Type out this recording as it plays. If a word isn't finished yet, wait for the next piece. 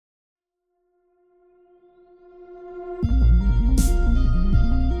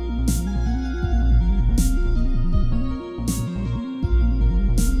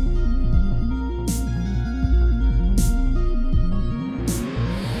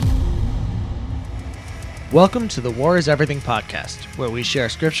Welcome to the War is Everything podcast, where we share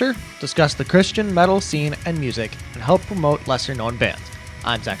scripture, discuss the Christian metal scene and music, and help promote lesser-known bands.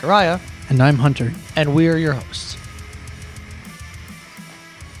 I'm Zachariah. And I'm Hunter. And we are your hosts.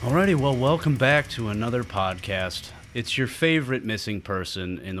 Alrighty, well, welcome back to another podcast. It's your favorite missing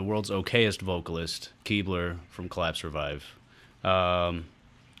person in the world's okayest vocalist, Keebler from Collapse Revive. We're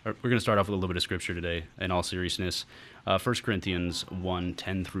going to start off with a little bit of scripture today, in all seriousness. 1 Corinthians 1,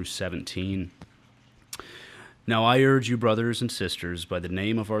 10 through 17. Now I urge you, brothers and sisters, by the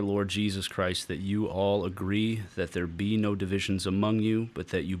name of our Lord Jesus Christ, that you all agree, that there be no divisions among you, but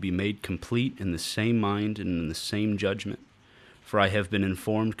that you be made complete in the same mind and in the same judgment. For I have been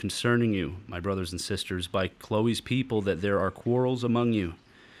informed concerning you, my brothers and sisters, by Chloe's people, that there are quarrels among you.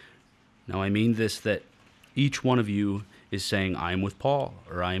 Now I mean this, that each one of you is saying, I am with Paul,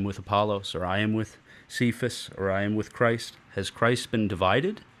 or I am with Apollos, or I am with Cephas, or I am with Christ. Has Christ been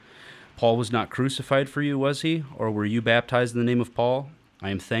divided? Paul was not crucified for you, was he? Or were you baptized in the name of Paul? I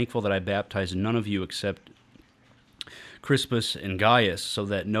am thankful that I baptized none of you except Crispus and Gaius, so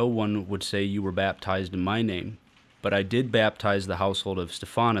that no one would say you were baptized in my name. But I did baptize the household of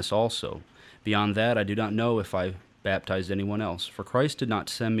Stephanas also. Beyond that, I do not know if I baptized anyone else. For Christ did not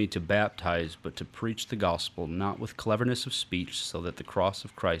send me to baptize, but to preach the gospel, not with cleverness of speech, so that the cross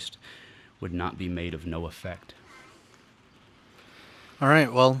of Christ would not be made of no effect. All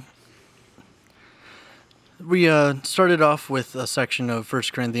right, well, we started off with a section of 1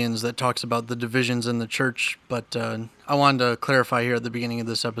 Corinthians that talks about the divisions in the church, but I wanted to clarify here at the beginning of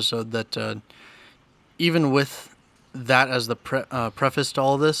this episode that even with that as the preface to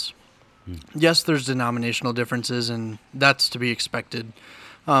all this, yes, there's denominational differences, and that's to be expected.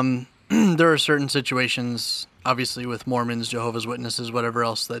 There are certain situations, obviously with Mormons, Jehovah's Witnesses, whatever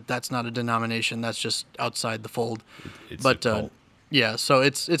else, that's not a denomination, that's just outside the fold. It's but a cult. yeah, so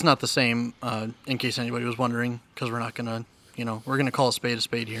it's not the same, in case anybody was wondering, because we're not going to, we're going to call a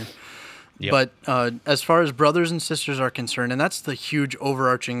spade here. Yep. But as far as brothers and sisters are concerned, and that's the huge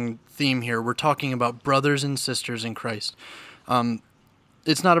overarching theme here, we're talking about brothers and sisters in Christ.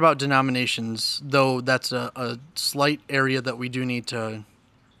 It's not about denominations, though that's a slight area that we do need to,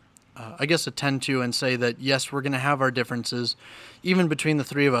 attend to and say that, yes, we're going to have our differences, even between the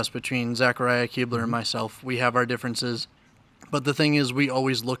three of us, between Zachariah, Keebler, and myself, we have our differences. But the thing is, we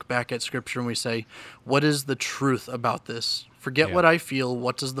always look back at Scripture and we say, what is the truth about this? Forget what I feel.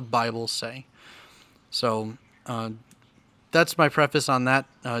 What does the Bible say? So that's my preface on that.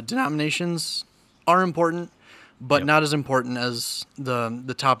 Denominations are important, but not as important as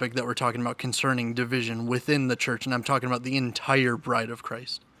the topic that we're talking about concerning division within the church. And I'm talking about the entire bride of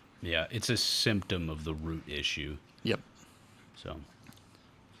Christ. Yeah, it's a symptom of the root issue. Yep.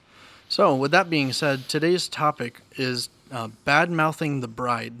 So with that being said, today's topic is bad-mouthing the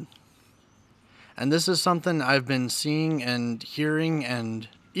bride. And this is something I've been seeing and hearing and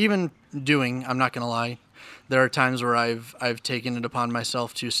even doing, I'm not going to lie. There are times where I've taken it upon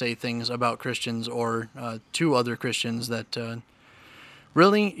myself to say things about Christians or to other Christians that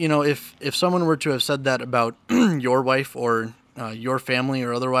really, if someone were to have said that about your wife or your family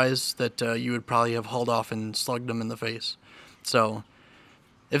or otherwise, that you would probably have hauled off and slugged them in the face. So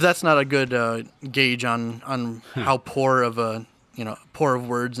if that's not a good gauge on how poor of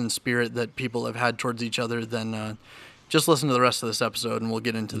words and spirit that people have had towards each other, then just listen to the rest of this episode and we'll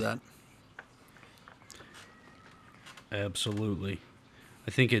get into that. Absolutely.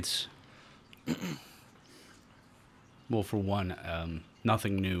 I think it's, well, for one,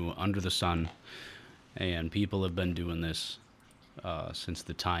 nothing new under the sun, and people have been doing this since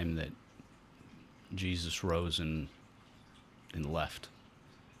the time that Jesus rose and left.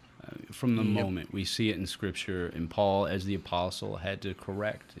 From the moment we see it in Scripture, and Paul, as the apostle, had to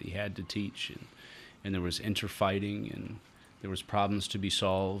correct, he had to teach, and there was interfighting, and there was problems to be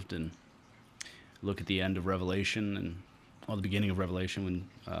solved. And look at the end of Revelation, and the beginning of Revelation, when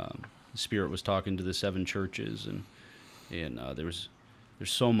the Spirit was talking to the seven churches, and there's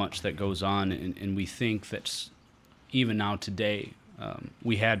so much that goes on, and we think that even now today,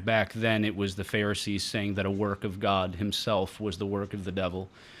 we had back then, it was the Pharisees saying that a work of God himself was the work of the devil,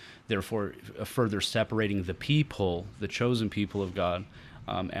 therefore further separating the people, the chosen people of God,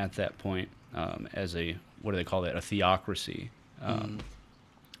 at that point, as a, what do they call that, a theocracy.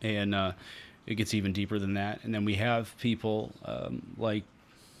 And it gets even deeper than that. And then we have people like,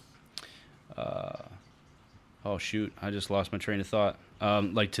 oh shoot, I just lost my train of thought.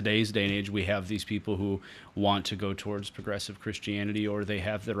 Like today's day and age, we have these people who want to go towards progressive Christianity, or they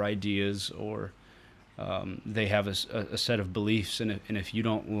have their ideas, or they have a set of beliefs, and if you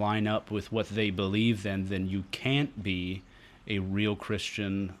don't line up with what they believe, then you can't be a real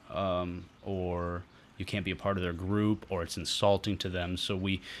Christian, or you can't be a part of their group, or it's insulting to them. So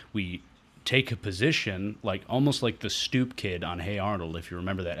we take a position, like almost like the stoop kid on Hey Arnold, if you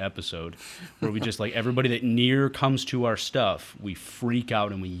remember that episode, where we just like everybody that near comes to our stuff, we freak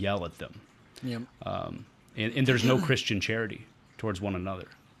out and we yell at them. Yep. And there's no Christian charity towards one another,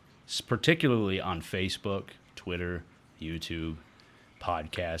 particularly on Facebook, Twitter, YouTube,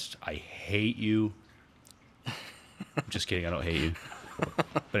 podcasts. I hate you. I'm just kidding. I don't hate you.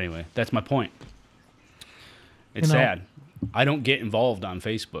 But anyway, that's my point. It's sad. I don't get involved on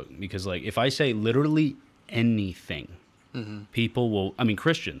Facebook because, like, if I say literally anything, people will, I mean,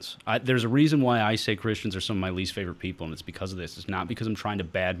 Christians. There's a reason why I say Christians are some of my least favorite people, and it's because of this. It's not because I'm trying to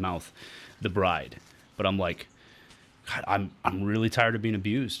badmouth the bride, but I'm like, God, I'm really tired of being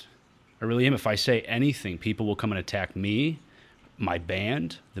abused. I really am. If I say anything, people will come and attack me, my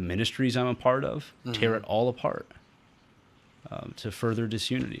band, the ministries I'm a part of, tear it all apart to further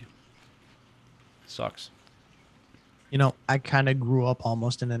disunity. Sucks. You know, I kind of grew up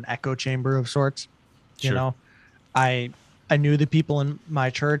almost in an echo chamber of sorts. You know, I knew the people in my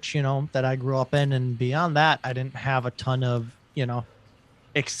church, you know, that I grew up in, and beyond that, I didn't have a ton of, you know,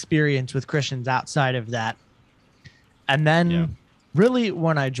 experience with Christians outside of that. And then really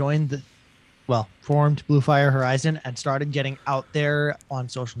when I joined formed Blue Fire Horizon and started getting out there on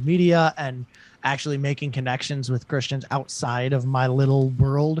social media and actually making connections with Christians outside of my little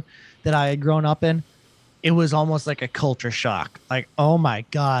world that I had grown up in, it was almost like a culture shock. Like, oh my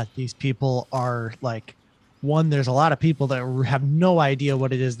God, these people are like, one, there's a lot of people that have no idea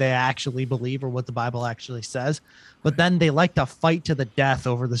what it is they actually believe or what the Bible actually says, but then they like to fight to the death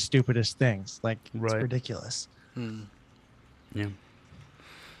over the stupidest things. Like, it's ridiculous. Yeah.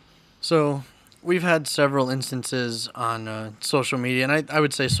 So we've had several instances on social media, and I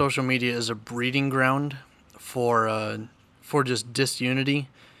would say social media is a breeding ground for just disunity.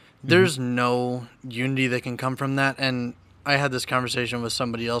 There's no unity that can come from that, and I had this conversation with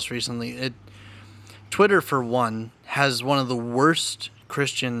somebody else recently. Twitter, for one, has one of the worst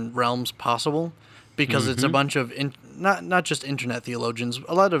Christian realms possible because it's a bunch of not just internet theologians,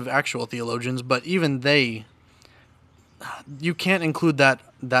 a lot of actual theologians, but even they, you can't include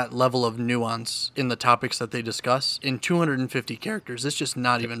that level of nuance in the topics that they discuss in 250 characters. It's just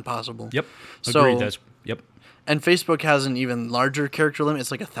not even possible. Yep. Agreed. Yep. And Facebook has an even larger character limit.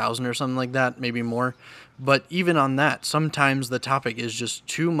 It's like 1,000 or something like that, maybe more. But even on that, sometimes the topic is just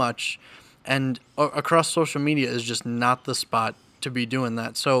too much, and across social media is just not the spot to be doing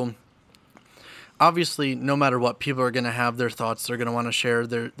that. So obviously, no matter what, people are going to have their thoughts. They're going to want to share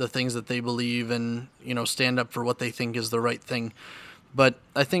the things that they believe and, you know, stand up for what they think is the right thing. But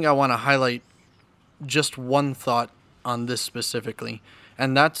I think I want to highlight just one thought on this specifically,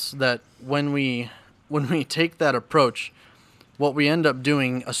 and that's that when we take that approach, what we end up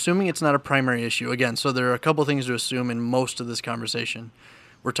doing, assuming it's not a primary issue, again, so there are a couple things to assume in most of this conversation.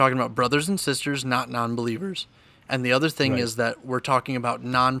 We're talking about brothers and sisters, not non-believers. And the other thing is that we're talking about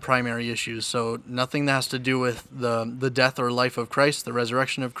non-primary issues, so nothing that has to do with the death or life of Christ, the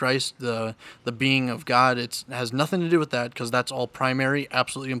resurrection of Christ, the being of God. It has nothing to do with that because that's all primary,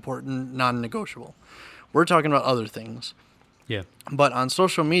 absolutely important, non-negotiable. We're talking about other things. Yeah. But on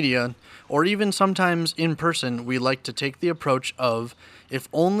social media, or even sometimes in person, we like to take the approach of, if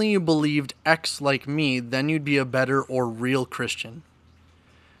only you believed X like me, then you'd be a better or real Christian.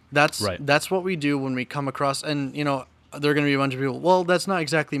 That's what we do when we come across, and, you know, there are going to be a bunch of people, well, that's not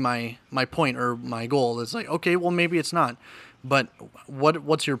exactly my point or my goal. It's like, okay, well, maybe it's not. But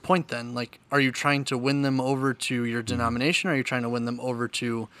what's your point then? Like, are you trying to win them over to your denomination? Or are you trying to win them over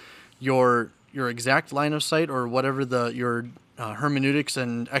to your exact line of sight, or whatever your hermeneutics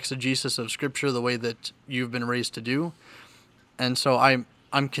and exegesis of Scripture, the way that you've been raised to do? And so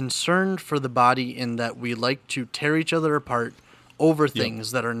I'm concerned for the body in that we like to tear each other apart over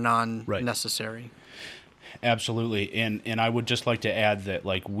things that are non-necessary. Absolutely. And I would just like to add that,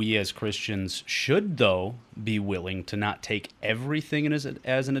 like, we as Christians should, though, be willing to not take everything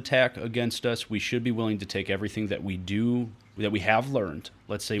as an attack against us. We should be willing to take everything that we do, that we have learned.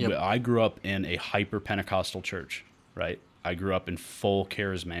 Let's say I grew up in a hyper-Pentecostal church, right? I grew up in full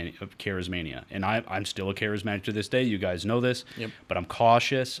charismania, and I'm still a charismatic to this day. You guys know this, but I'm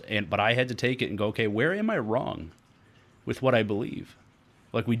cautious. But I had to take it and go, okay, where am I wrong with what I believe?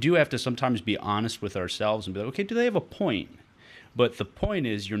 Like, we do have to sometimes be honest with ourselves and be like, okay, do they have a point? But the point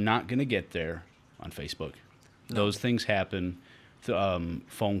is, you're not going to get there on Facebook. No. Those things happen.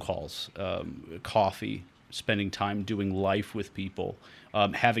 Phone calls, coffee, spending time doing life with people,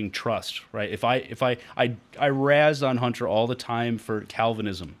 having trust, right? If I razz on Hunter all the time for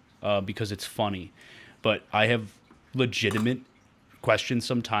Calvinism because it's funny, but I have legitimate questions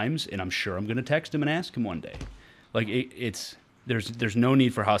sometimes, and I'm sure I'm going to text him and ask him one day. Like there's no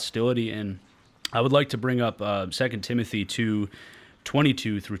need for hostility. And I would like to bring up 2 Timothy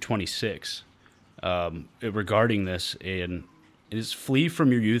 2:22 through 26 regarding this, and it is, flee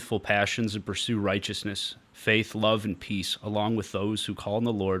from your youthful passions and pursue righteousness, faith, love, and peace, along with those who call on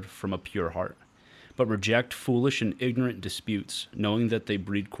the Lord from a pure heart. But reject foolish and ignorant disputes, knowing that they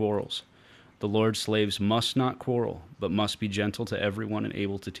breed quarrels. The Lord's slaves must not quarrel, but must be gentle to everyone and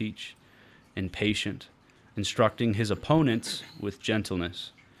able to teach, and patient, instructing his opponents with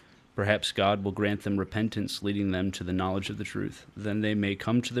gentleness. Perhaps God will grant them repentance, leading them to the knowledge of the truth. Then they may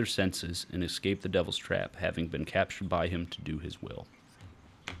come to their senses and escape the devil's trap, having been captured by him to do his will.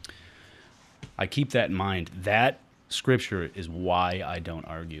 I keep that in mind. That scripture is why I don't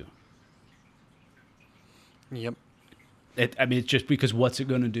argue. Yep. It's just because what's it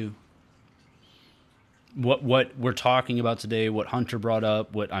going to do? What we're talking about today, what Hunter brought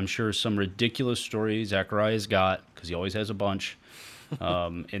up, what I'm sure some ridiculous story Zachariah's got, because he always has a bunch,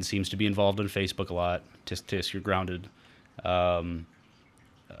 and seems to be involved on Facebook a lot. Tisk, you're grounded.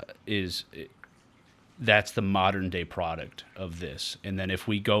 That's the modern day product of this. And then if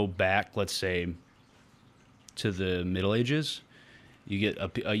we go back, let's say, to the Middle Ages, you get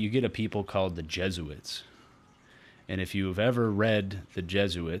a people called the Jesuits. And if you've ever read the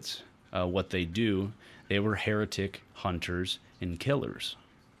Jesuits, what they do, they were heretic hunters and killers.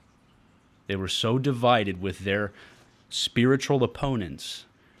 They were so divided with their spiritual opponents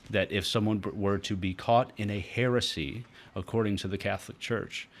that if someone were to be caught in a heresy, according to the Catholic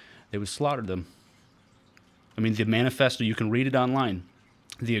Church, they would slaughter them. I mean, the manifesto, you can read it online.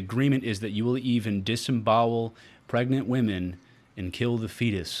 The agreement is that you will even disembowel pregnant women and kill the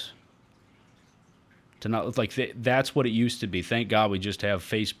fetus. To not like that's what it used to be. Thank God we just have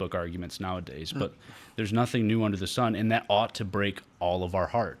Facebook arguments nowadays. But there's nothing new under the sun, and that ought to break all of our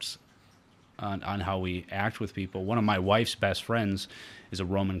hearts on how we act with people. One of my wife's best friends is a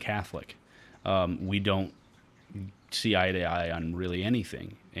Roman Catholic. We don't see eye to eye on really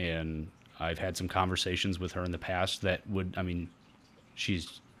anything, and I've had some conversations with her in the past that would, I mean,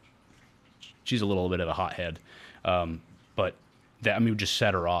 she's a little bit of a hothead, but that, I mean, would just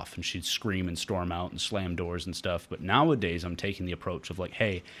set her off, and she'd scream and storm out and slam doors and stuff. But nowadays, I'm taking the approach of like,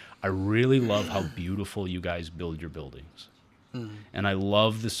 hey, I really love how beautiful you guys build your buildings. And I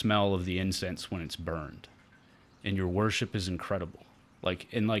love the smell of the incense when it's burned. And your worship is incredible.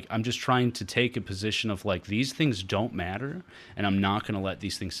 I'm just trying to take a position of like, these things don't matter, and I'm not going to let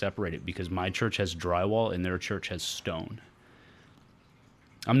these things separate it, because my church has drywall and their church has stone.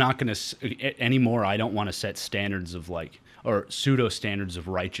 I'm not going to anymore. I don't want to set standards of or pseudo standards of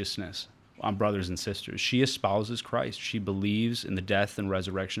righteousness on brothers and sisters. She espouses Christ. She believes in the death and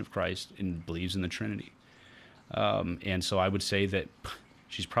resurrection of Christ and believes in the Trinity. And so I would say that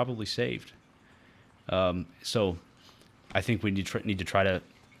she's probably saved. So I think we need to try to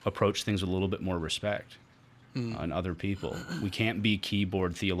approach things with a little bit more respect on other people. We can't be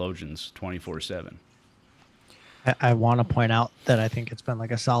keyboard theologians 24/7. I want to point out that I think it's been like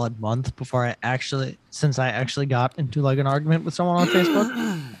a solid month since I actually got into like an argument with someone on Facebook.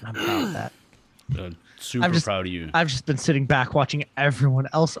 I'm proud of that. Super proud of you. I've just been sitting back watching everyone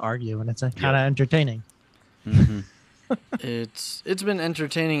else argue, and it's kind of entertaining. Mm-hmm. It's been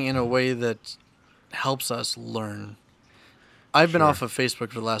entertaining in a way that helps us learn. I've been off of Facebook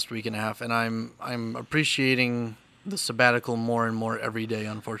for the last week and a half, and I'm appreciating the sabbatical more and more every day,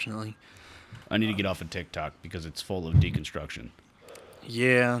 unfortunately. I need to get off of TikTok because it's full of deconstruction.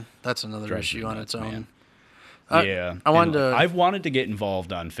 Yeah, that's another issue on its own. Yeah, I've wanted to get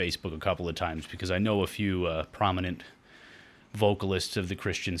involved on Facebook a couple of times because I know a few prominent vocalists of the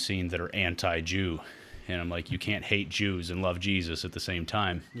Christian scene that are anti-Jew, and I'm like, you can't hate Jews and love Jesus at the same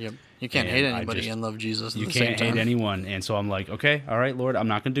time. Yep, you can't hate anybody and love Jesus at the same time. You can't hate anyone, and so I'm like, okay, all right, Lord, I'm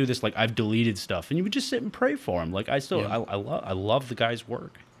not gonna do this. Like, I've deleted stuff, and you would just sit and pray for him. Like, I love the guy's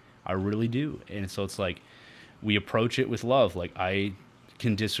work. I really do. And so it's like we approach it with love. Like, I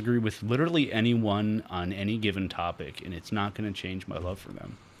can disagree with literally anyone on any given topic, and it's not going to change my love for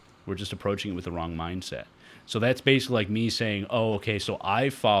them. We're just approaching it with the wrong mindset. So that's basically like me saying, oh, okay, so I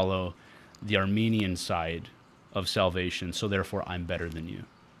follow the Armenian side of salvation, so therefore I'm better than you.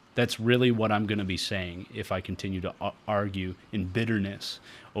 That's really what I'm going to be saying if I continue to argue in bitterness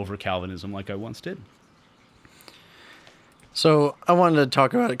over Calvinism like I once did. So I wanted to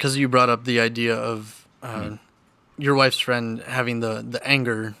talk about it because you brought up the idea of your wife's friend having the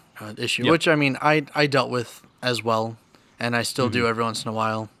anger issue, which, I mean, I dealt with as well, and I still do every once in a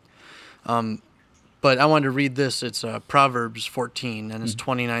while. But I wanted to read this. It's Proverbs 14, and it's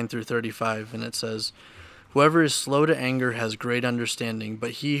 29 through 35, and it says, Whoever is slow to anger has great understanding,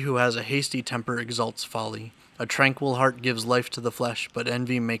 but he who has a hasty temper exalts folly. A tranquil heart gives life to the flesh, but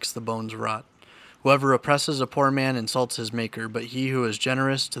envy makes the bones rot. Whoever oppresses a poor man insults his maker, but he who is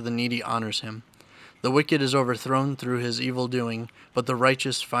generous to the needy honors him. The wicked is overthrown through his evil doing, but the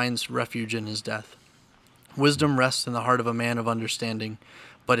righteous finds refuge in his death. Wisdom rests in the heart of a man of understanding,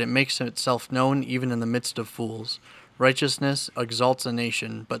 but it makes itself known even in the midst of fools. Righteousness exalts a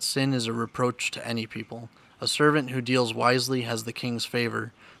nation, but sin is a reproach to any people. A servant who deals wisely has the king's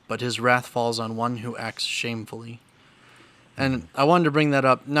favor, but his wrath falls on one who acts shamefully. And I wanted to bring that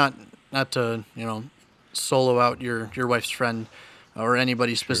up, not to, solo out your wife's friend or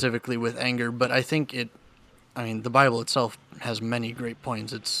anybody specifically with anger, but I think the Bible itself has many great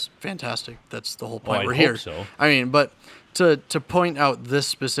points. It's fantastic. That's the whole point. We're here. So. But to point out this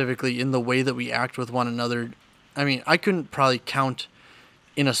specifically in the way that we act with one another, I couldn't probably count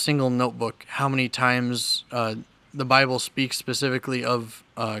in a single notebook how many times the Bible speaks specifically of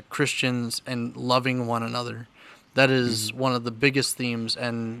Christians and loving one another. That is one of the biggest themes,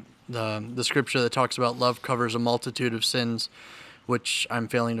 and the scripture that talks about love covers a multitude of sins, which I'm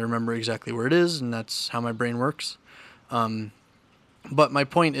failing to remember exactly where it is, and that's how my brain works. But my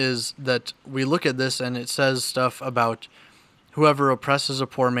point is that we look at this and it says stuff about whoever oppresses a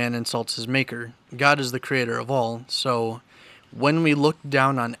poor man insults his maker. God is the creator of all, so when we look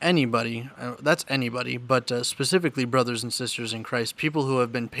down on anybody, that's anybody, but specifically brothers and sisters in Christ, people who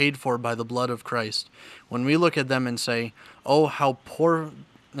have been paid for by the blood of Christ, when we look at them and say, oh, how poor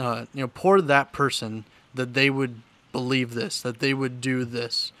that person that they would believe this, that they would do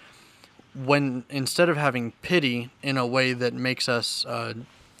this, when instead of having pity in a way that makes us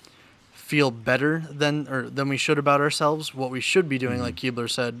feel better than we should about ourselves, what we should be doing, like Keebler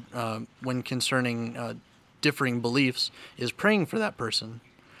said, when concerning differing beliefs, is praying for that person.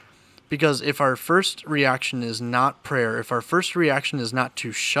 Because if our first reaction is not prayer, if our first reaction is not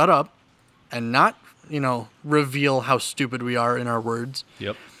to shut up and not, reveal how stupid we are in our words,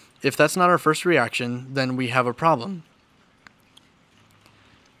 yep. If that's not our first reaction, then we have a problem.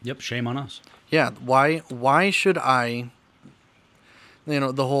 Yep, shame on us. Yeah, why should I,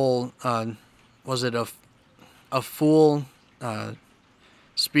 the whole, was it a fool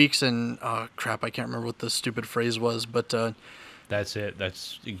speaks and, crap, I can't remember what the stupid phrase was, but... That's it.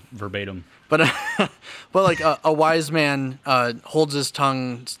 That's verbatim. But like a wise man holds his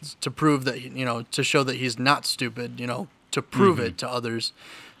tongue to prove that, to show that he's not stupid, to prove it to others.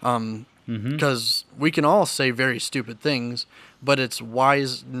 Because we can all say very stupid things, but it's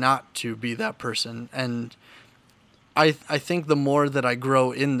wise not to be that person. And I think the more that I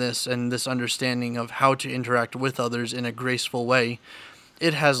grow in this and this understanding of how to interact with others in a graceful way,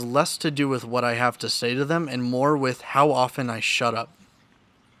 it has less to do with what I have to say to them and more with how often I shut up.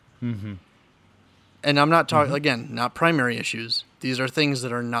 And I'm not talking, again, not primary issues. These are things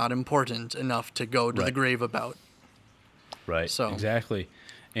that are not important enough to go to the grave about. Right, so. Exactly.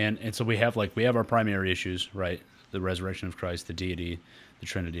 And so we have our primary issues, right? The resurrection of Christ, the deity, the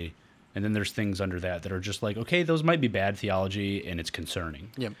Trinity. And then there's things under that are just like, okay, those might be bad theology and it's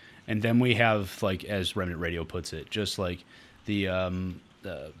concerning. Yep. And then we have, like, as Remnant Radio puts it, just like the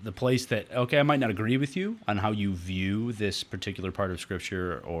place that, okay, I might not agree with you on how you view this particular part of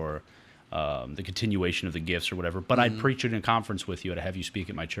Scripture or the continuation of the gifts or whatever, but I'd preach it in a conference with you to have you speak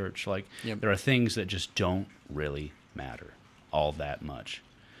at my church. Like, there are things that just don't really matter all that much.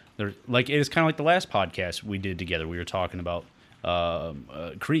 Like, it is kind of like the last podcast we did together. We were talking about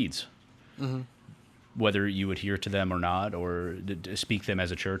creeds, whether you adhere to them or not, or speak them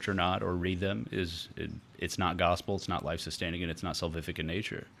as a church or not, or read them. It's not gospel, it's not life-sustaining, and it's not salvific in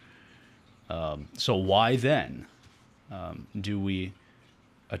nature. So why then do we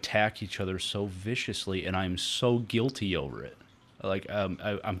attack each other so viciously, and I'm so guilty over it? Like,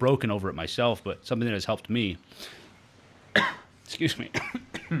 I'm broken over it myself, but something that has helped me... excuse me.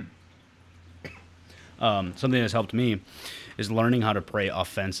 Something that's helped me is learning how to pray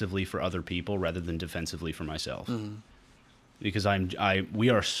offensively for other people rather than defensively for myself. Because we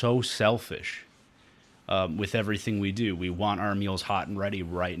are so selfish with everything we do. We want our meals hot and ready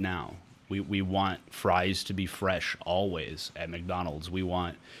right now. We want fries to be fresh always at McDonald's. We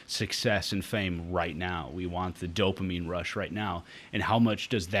want success and fame right now. We want the dopamine rush right now. And how much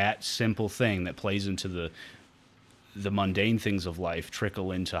does that simple thing that plays into the mundane things of life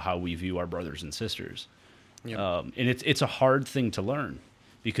trickle into how we view our brothers and sisters? Yep. And it's a hard thing to learn,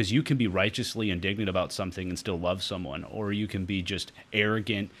 because you can be righteously indignant about something and still love someone, or you can be just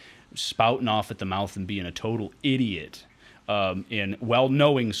arrogant, spouting off at the mouth and being a total idiot in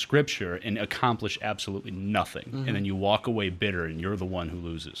well-knowing Scripture and accomplish absolutely nothing. And then you walk away bitter and you're the one who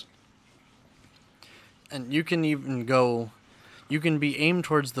loses. And you can even go, you can be aimed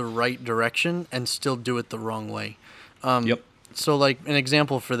towards the right direction and still do it the wrong way. Yep. So, like, an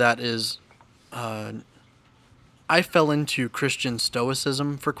example for that is I fell into Christian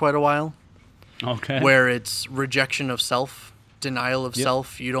stoicism for quite a while. Okay. Where it's rejection of self, denial of Yep.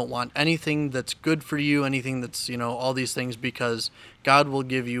 self. You don't want anything that's good for you, anything that's, all these things, because God will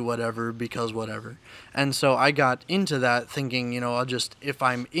give you whatever, because whatever. And so I got into that thinking, if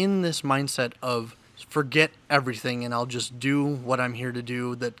I'm in this mindset of forget everything and I'll just do what I'm here to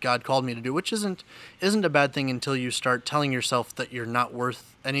do, that God called me to do, which isn't a bad thing until you start telling yourself that you're not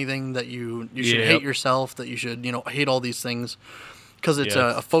worth anything, that you should hate yourself, that you should, hate all these things. Because it's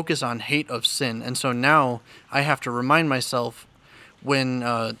a focus on hate of sin. And so now I have to remind myself when,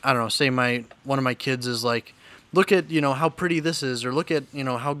 say one of my kids is like, look at, how pretty this is, or look at,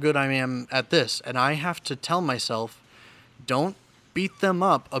 how good I am at this. And I have to tell myself, don't beat them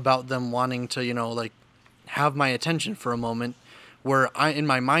up about them wanting to, have my attention for a moment, where in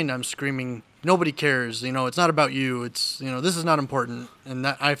my mind, I'm screaming, nobody cares, it's not about you. It's, this is not important. And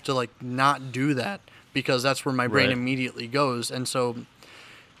that I have to not do that, because that's where my brain immediately goes. And so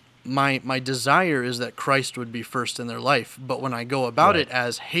my desire is that Christ would be first in their life. But when I go about it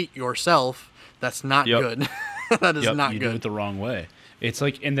as hate yourself, that's not good. That is not good. You do it the wrong way. It's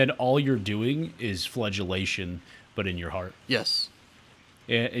like, and then all you're doing is flagellation, but in your heart. Yes.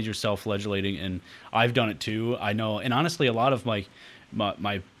 You're self-flagellating, and I've done it too. I know, and honestly, a lot of my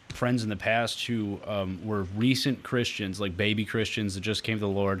friends in the past who were recent Christians, like baby Christians that just came to the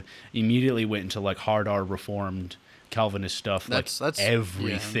Lord, immediately went into like hard R Reformed Calvinist stuff. That's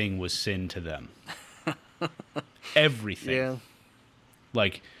everything was sin to them. Everything. Yeah.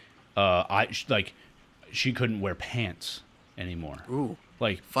 Like, she couldn't wear pants anymore. Ooh.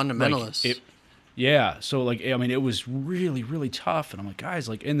 Like fundamentalists. So like, I mean, it was really, really tough. And I'm like, guys,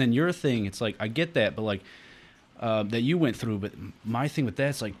 like, and then your thing, it's like, I get that, but like, that you went through, but my thing with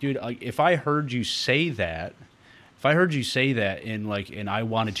that's like, dude, like, if I heard you say that and I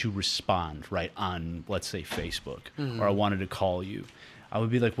wanted to respond right on, let's say, Facebook, or I wanted to call you, I would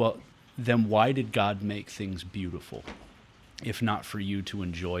be like, well, then why did God make things beautiful if not for you to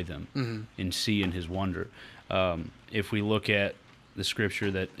enjoy them and see in his wonder? If we look at the scripture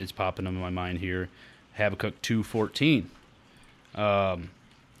that is popping up in my mind here, Habakkuk 2:14,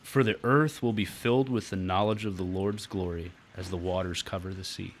 for the earth will be filled with the knowledge of the Lord's glory as the waters cover the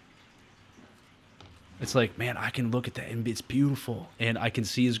sea. It's like, man, I can look at that and it's beautiful, and I can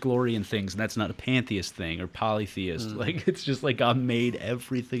see his glory in things, and that's not a pantheist thing or polytheist. Like, it's just like God made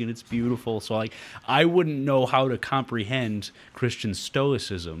everything and it's beautiful. So like, I wouldn't know how to comprehend Christian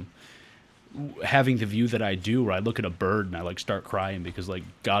stoicism, having the view that I do, where I look at a bird and I like start crying because like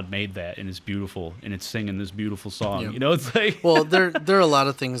God made that and it's beautiful and it's singing this beautiful song. Yeah. It's like well, there are a lot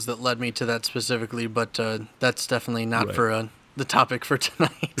of things that led me to that specifically, but that's definitely not for the topic for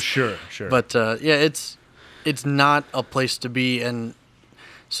tonight. Sure. But it's not a place to be, and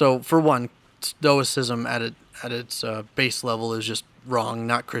so for one, stoicism at its base level is just wrong,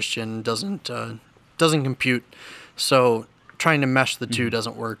 not Christian, doesn't compute. So trying to mesh the two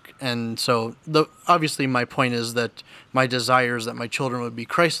doesn't work. And so obviously my point is that my desire is that my children would be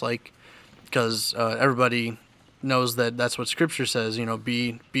Christ-like, because everybody knows that that's what Scripture says,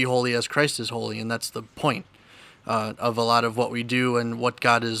 be holy as Christ is holy. And that's the point of a lot of what we do and what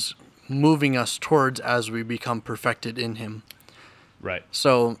God is moving us towards as we become perfected in him. Right.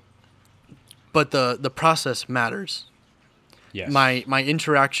 So, but the process matters. Yes. My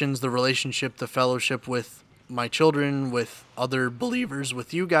interactions, the relationship, the fellowship with my children, with other believers,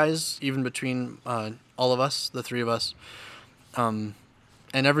 with you guys, even between all of us, the three of us, and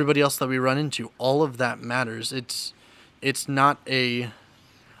everybody else that we run into, all of that matters. It's not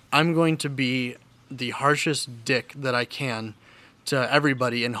I'm going to be the harshest dick that I can to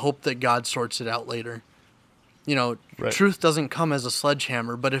everybody and hope that God sorts it out later. Right. Truth doesn't come as a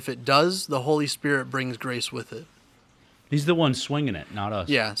sledgehammer, but if it does, the Holy Spirit brings grace with it. He's the one swinging it, not us.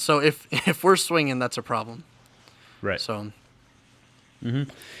 Yeah, so if we're swinging, that's a problem. Right. So,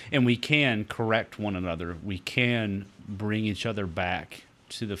 and we can correct one another. We can bring each other back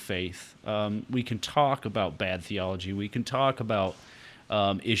to the faith. We can talk about bad theology. We can talk about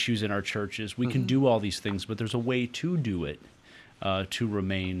issues in our churches. We can do all these things, but there's a way to do it to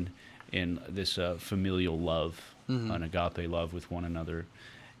remain in this familial love, an agape love with one another.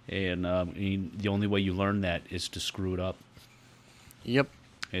 And the only way you learn that is to screw it up. Yep.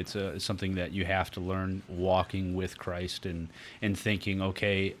 It's something that you have to learn walking with Christ and thinking,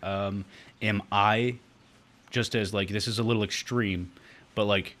 okay, am I, just as like, this is a little extreme, but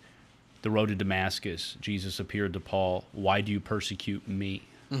like the road to Damascus, Jesus appeared to Paul, why do you persecute me?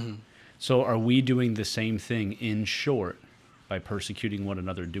 So are we doing the same thing in short by persecuting one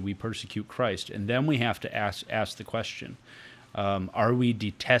another? Do we persecute Christ? And then we have to ask the question, are we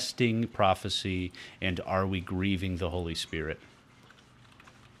detesting prophecy and are we grieving the Holy Spirit?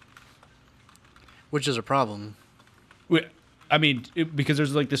 Which is a problem. Because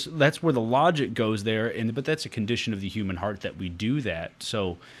there's like this, that's where the logic goes there, but that's a condition of the human heart that we do that.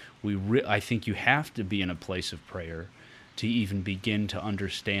 So I think you have to be in a place of prayer to even begin to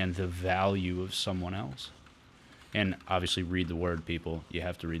understand the value of someone else. And obviously read the word, people. You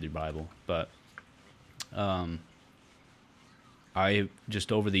have to read your Bible. But I just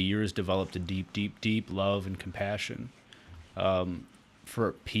over the years developed a deep, deep, deep love and compassion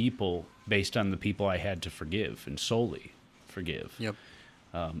for people based on the people I had to forgive and solely forgive. Yep.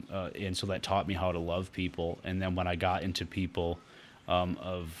 And so that taught me how to love people. And then when I got into people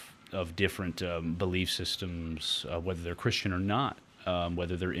of different belief systems, whether they're Christian or not,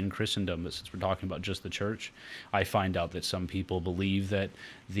 whether they're in Christendom, but since we're talking about just the church, I find out that some people believe that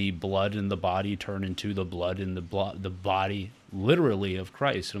the blood in the body turn into the blood in the body, literally, of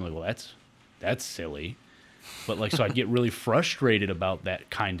Christ. And I'm like, well, that's silly. But like, so I get really frustrated about that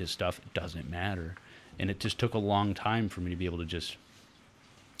kind of stuff. It doesn't matter. And it just took a long time for me to be able to just,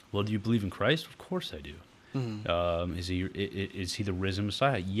 well, do you believe in Christ? Of course I do. Mm-hmm. Is he the risen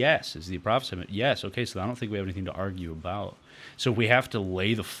Messiah? Yes. Is he a prophet? Yes. Okay, so I don't think we have anything to argue about. So we have to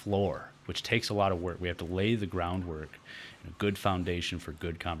lay the floor, which takes a lot of work. We have to lay the groundwork, a good foundation for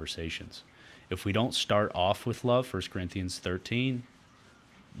good conversations. If we don't start off with love, 1 Corinthians 13,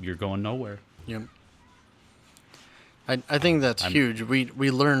 you're going nowhere. Yep. I think that's huge.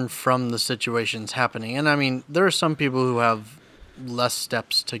 We learn from the situations happening. And I mean, there are some people who have less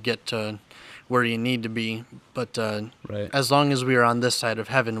steps to get to where you need to be. But right. As long as we are on this side of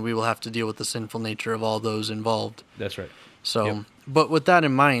heaven, we will have to deal with the sinful nature of all those involved. That's right. So, yep. But with that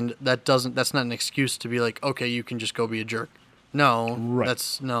in mind, that's not an excuse to be like, okay, you can just go be a jerk. No,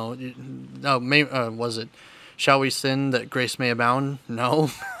 right. Was it, shall we sin that grace may abound? No.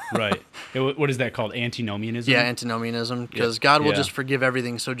 Right. What is that called? Antinomianism? Yeah, antinomianism. Because God will just forgive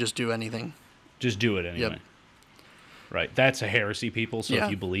everything, so just do anything. Just do it anyway. Yep. Right. That's a heresy, people. So if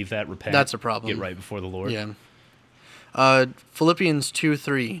you believe that, repent. That's a problem. Get right before the Lord. Yeah. Philippians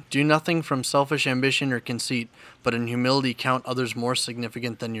 2:3. Do nothing from selfish ambition or conceit, but in humility count others more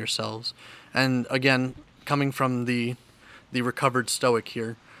significant than yourselves. And again, coming from the recovered Stoic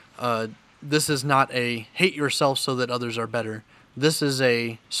here, this is not a hate yourself so that others are better. This is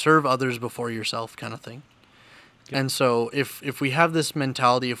a serve others before yourself kind of thing. Good. And so if we have this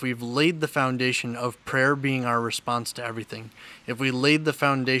mentality, if we've laid the foundation of prayer being our response to everything, if we laid the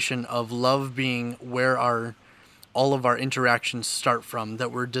foundation of love being where all of our interactions start from,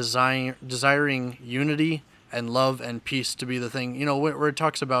 that we're desiring unity and love and peace to be the thing, where it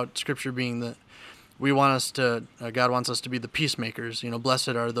talks about Scripture being that God wants us to be the peacemakers. Blessed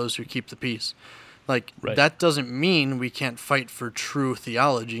are those who keep the peace. That doesn't mean we can't fight for true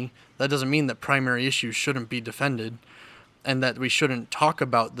theology. That doesn't mean that primary issues shouldn't be defended and that we shouldn't talk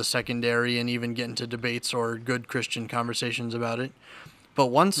about the secondary and even get into debates or good Christian conversations about it. But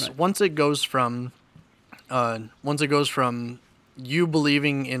once it goes from you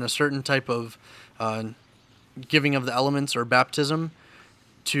believing in a certain type of giving of the elements or baptism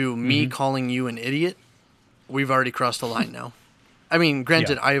to me calling you an idiot, we've already crossed the line now. I mean,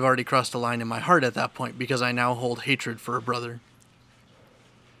 granted, I've already crossed a line in my heart at that point because I now hold hatred for a brother.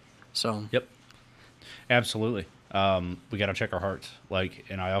 So. Yep. Absolutely. We got to check our hearts.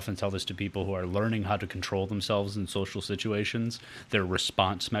 And I often tell this to people who are learning how to control themselves in social situations, their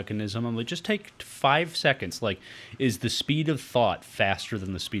response mechanism. I'm like, just take 5 seconds. Is the speed of thought faster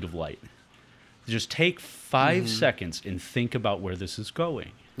than the speed of light? Just take 5 seconds and think about where this is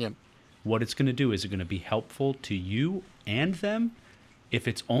going. Yep. What it's going to do, is it going to be helpful to you and them? If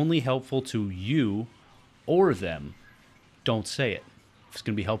it's only helpful to you or them, don't say it. If it's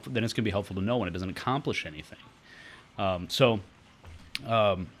going to be helpful, then it's going to be helpful to no one. It doesn't accomplish anything. I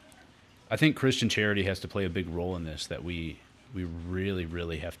think Christian charity has to play a big role in this, that we really,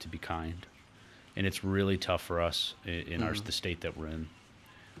 really have to be kind. And it's really tough for us in the state that we're in,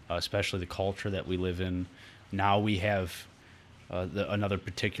 especially the culture that we live in. Now we have another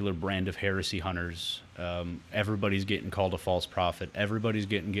particular brand of heresy hunters. Everybody's getting called a false prophet. Everybody's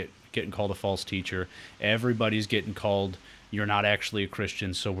getting called a false teacher. Everybody's getting called, you're not actually a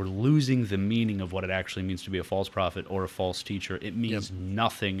Christian. So we're losing the meaning of what it actually means to be a false prophet or a false teacher. It means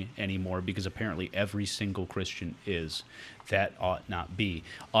nothing anymore because apparently every single Christian is. That ought not be.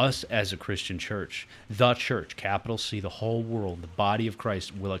 Us as a Christian church, the church, capital C, the whole world, the body of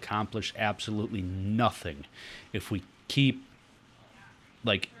Christ, will accomplish absolutely nothing if we keep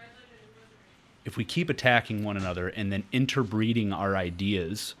if we keep attacking one another and then interbreeding our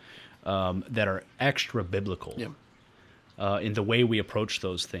ideas that are extra biblical in the way we approach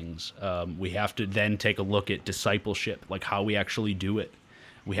those things, we have to then take a look at discipleship, like how we actually do it.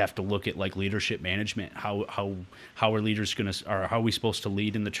 We have to look at like leadership management. How are leaders or how are we supposed to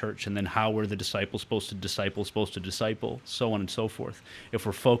lead in the church, and then how are the disciples supposed to disciple, so on and so forth. If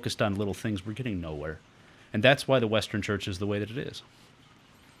we're focused on little things, we're getting nowhere, and that's why the Western church is the way that it is.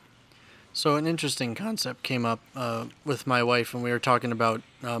 So an interesting concept came up with my wife when we were talking about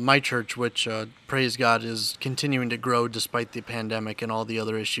my church, which, praise God, is continuing to grow despite the pandemic and all the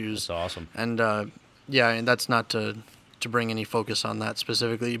other issues. That's awesome. And and that's not to bring any focus on that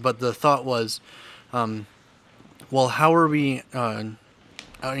specifically, but the thought was, well, how are we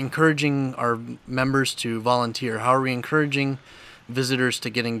encouraging our members to volunteer? How are we encouraging visitors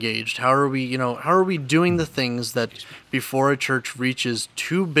to get engaged? How are we doing the things that before a church reaches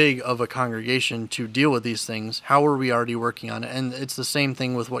too big of a congregation to deal with these things? How are we already working on it? And it's the same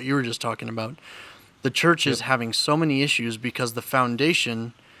thing with what you were just talking about. The church is having so many issues because the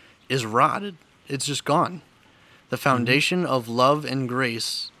foundation is rotted. It's just gone. The foundation of love and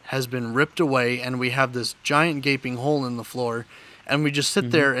grace has been ripped away, and we have this giant gaping hole in the floor, and we just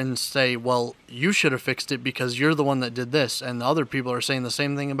sit there and say, well, you should have fixed it because you're the one that did this, and the other people are saying the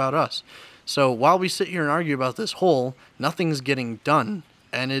same thing about us. So while we sit here and argue about this hole, nothing's getting done,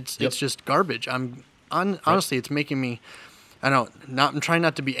 and it's just garbage. Honestly, it's making me, I'm trying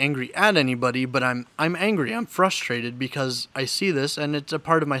not to be angry at anybody, but I'm angry. I'm frustrated because I see this, and it's a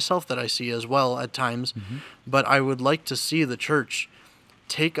part of myself that I see as well at times. But I would like to see the church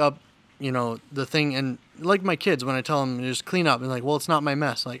take up, the thing, and like my kids, when I tell them just clean up, and like, well, it's not my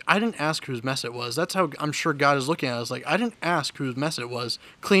mess. Like, I didn't ask whose mess it was. That's how I'm sure God is looking at us. Like, I didn't ask whose mess it was.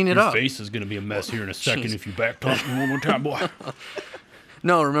 Clean it up. Your face is going to be a mess here in a second if you backtalk me one more time, boy.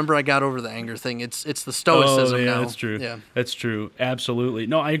 No, remember I got over the anger thing. It's the stoicism now. That's true. Yeah, that's true. Absolutely.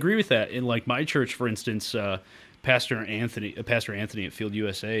 No, I agree with that. In like my church, for instance, Pastor Anthony at Field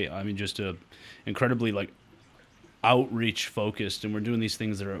USA. I mean, just a incredibly like outreach focused, and we're doing these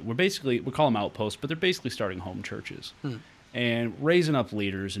things that we call them outposts, but they're basically starting home churches and raising up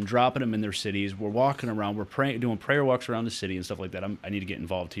leaders and dropping them in their cities. We're walking around, we're praying, doing prayer walks around the city and stuff like that. I need to get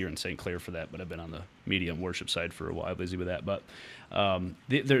involved here in St. Clair for that, but I've been on the media and worship side for a while, busy with that. But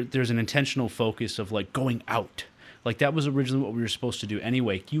there's an intentional focus of like going out. Like that was originally what we were supposed to do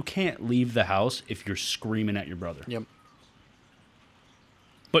anyway. You can't leave the house if you're screaming at your brother. Yep.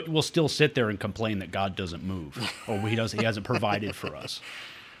 But we'll still sit there and complain that God doesn't move or he hasn't provided for us.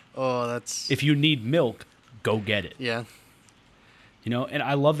 Oh, that's... If you need milk, go get it. Yeah. And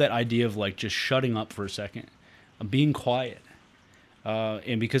I love that idea of like just shutting up for a second, being quiet.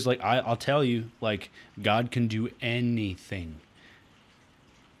 And because like I'll tell you, like God can do anything.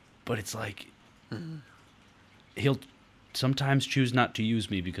 But it's like he'll sometimes choose not to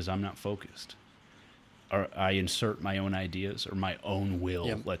use me because I'm not focused. Or I insert my own ideas or my own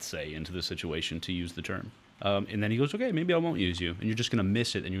will, let's say, into the situation, to use the term. And then he goes, okay, maybe I won't use you. And you're just going to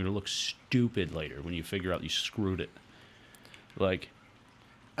miss it, and you're going to look stupid later when you figure out you screwed it. Like,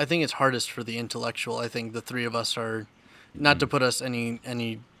 I think it's hardest for the intellectual. I think the three of us are, not to put us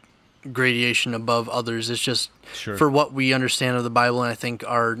any gradation above others, it's just for what we understand of the Bible, and I think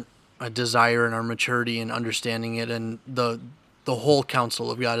our desire and our maturity in understanding it and the whole counsel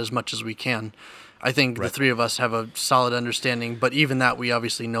of God as much as we can. I think the three of us have a solid understanding, but even that we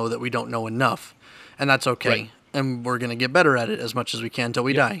obviously know that we don't know enough, and that's okay. Right. And we're going to get better at it as much as we can until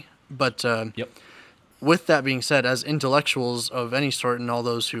we die. But with that being said, as intellectuals of any sort, and all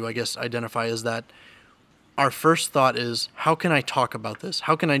those who I guess identify as that, our first thought is, how can I talk about this?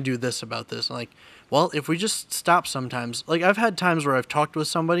 How can I do this about this? Like, well, if we just stop sometimes, like I've had times where I've talked with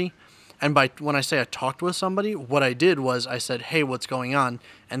somebody, and when I say I talked with somebody, what I did was I said, hey, what's going on?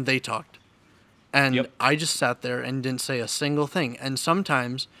 And they talked. And I just sat there and didn't say a single thing. And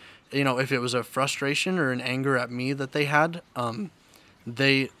sometimes, if it was a frustration or an anger at me that they had, by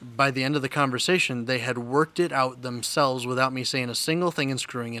the end of the conversation, they had worked it out themselves without me saying a single thing and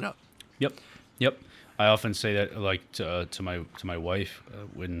screwing it up. Yep. I often say that, like to my wife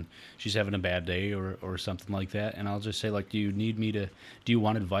when she's having a bad day or something like that, and I'll just say, like, do you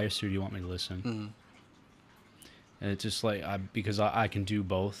want advice or do you want me to listen? Mm-hmm. And it's just like, because I can do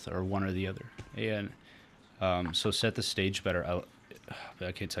both or one or the other. And so set the stage better.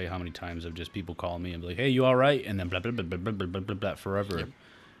 I can't tell you how many times of just people calling me and be like, hey, you all right? And then blah, blah, blah, blah, blah, blah, blah, blah, forever. Yep.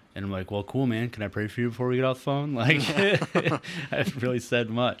 And I'm like, well, cool, man. Can I pray for you before we get off the phone? Like, I haven't really said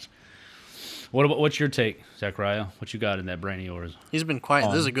much. What's your take, Zachariah? What you got in that brain of yours? He's been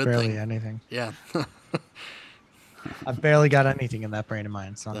quiet. This is a good thing. Anything. Yeah. I've barely got anything in that brain of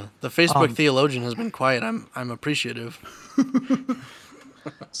mine. So The Facebook theologian has been quiet. I'm appreciative.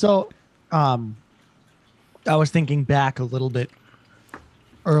 So, I was thinking back a little bit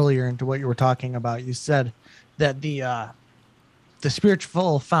earlier into what you were talking about. You said that the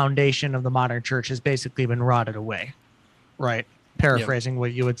spiritual foundation of the modern church has basically been rotted away, right? Paraphrasing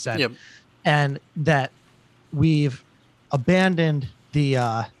what you had said. Yep. And that we've abandoned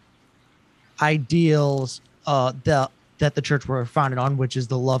the ideals that the church were founded on, which is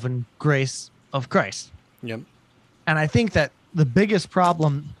the love and grace of Christ. Yep. And I think that the biggest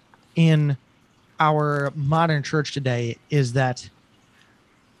problem in our modern church today is that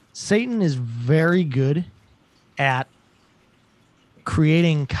Satan is very good at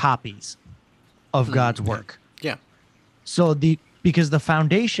creating copies of God's work. Yeah. So because the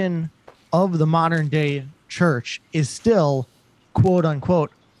foundation of the modern day church is still quote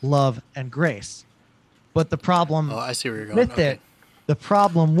unquote love and grace. But the problem I see where you're going. with the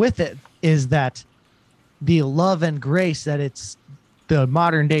problem with it is that the love and grace that the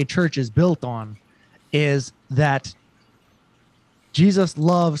modern day church is built on is that Jesus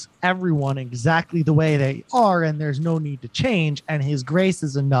loves everyone exactly the way they are, and there's no need to change, and his grace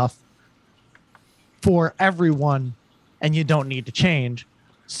is enough for everyone, and you don't need to change.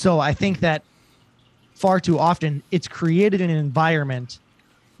 So I think that far too often it's created an environment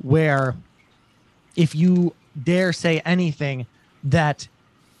where if you dare say anything that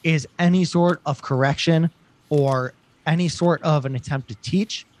is any sort of correction or any sort of an attempt to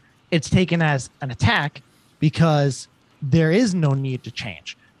teach, it's taken as an attack because there is no need to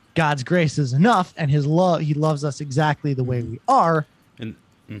change. God's grace is enough, and his love, he loves us exactly the way we are.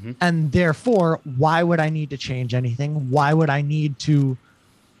 And therefore, why would I need to change anything? Why would I need to,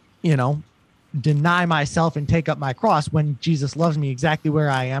 deny myself and take up my cross when Jesus loves me exactly where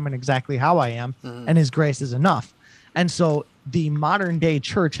I am and exactly how I am, and his grace is enough? And so the modern day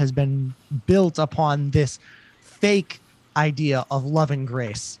church has been built upon this fake idea of love and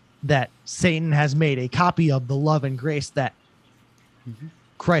grace, that Satan has made a copy of the love and grace that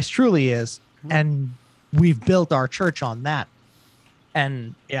Christ truly is. And we've built our church on that.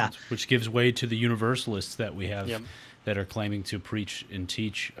 And which gives way to the universalists that we have that are claiming to preach and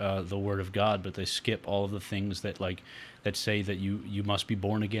teach the word of God, but they skip all of the things that say that you must be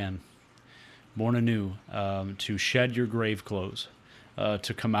born again, born anew, to shed your grave clothes,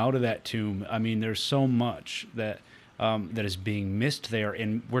 to come out of that tomb. I mean, there's so much that is being missed there,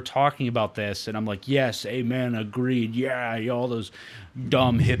 and we're talking about this, and I'm like, yes, amen, agreed, yeah, all those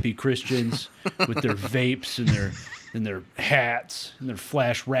dumb hippie Christians with their vapes and their hats and their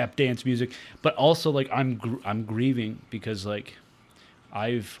flash rap dance music, but also I'm grieving because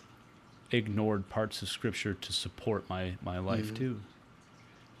I've ignored parts of Scripture to support my life too,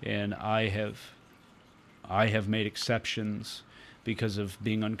 and I have made exceptions because of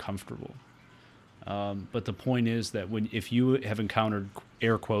being uncomfortable. But the point is that if you have encountered,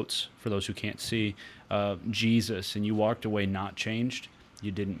 air quotes for those who can't see, Jesus, and you walked away not changed,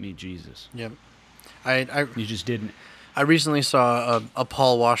 you didn't meet Jesus. Yep. You just didn't. I recently saw a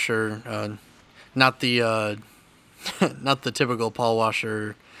Paul Washer, not the typical Paul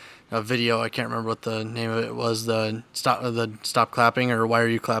Washer video. I can't remember what the name of it was. The stop clapping, or why are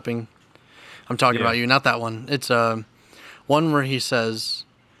you clapping? I'm talking about you, not that one. It's one where he says,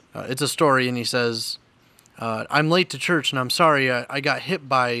 it's a story, and he says, I'm late to church and I'm sorry. I got hit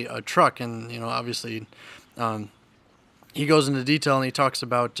by a truck, and obviously. He goes into detail and he talks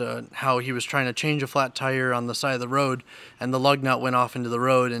about how he was trying to change a flat tire on the side of the road, and the lug nut went off into the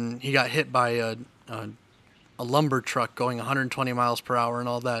road, and he got hit by a lumber truck going 120 miles per hour and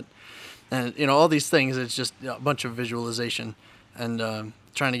all that. And, all these things, it's just a bunch of visualization and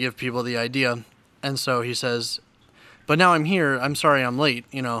trying to give people the idea. And so he says, but now I'm here. I'm sorry I'm late,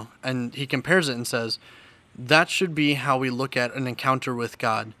 and he compares it and says, that should be how we look at an encounter with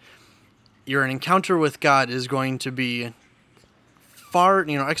God. Your encounter with God is going to be far,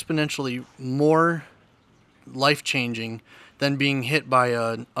 exponentially more life-changing than being hit by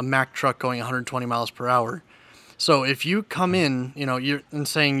a Mack truck going 120 miles per hour. So if you come in, you're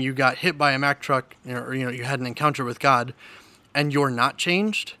saying you got hit by a Mack truck, or you had an encounter with God, and you're not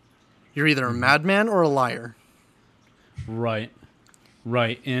changed, you're either a madman or a liar. Right.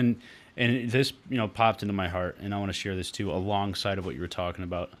 And this, popped into my heart, and I want to share this too, alongside of what you were talking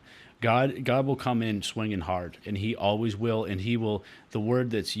about. God will come in swinging hard, and he always will, and he will. The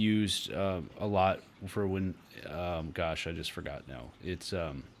word that's used a lot for when, I just forgot now. It's,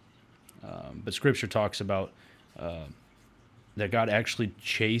 but Scripture talks about that God actually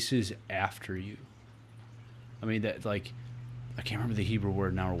chases after you. I mean, that I can't remember the Hebrew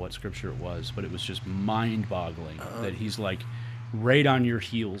word now or what scripture it was, but it was just mind-boggling that he's like right on your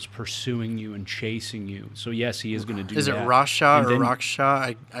heels, pursuing you and chasing you. So yes, he is going to do that. Is it Rasha or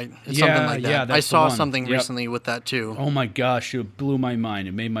Raksha? It's something like that. Yeah, that's I saw the one. something recently with that too. Oh my gosh, it blew my mind.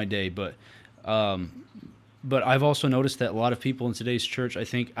 It made my day. But I've also noticed that a lot of people in today's church, I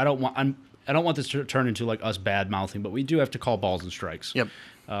think, I don't want this to turn into like us bad mouthing, but we do have to call balls and strikes. Yep.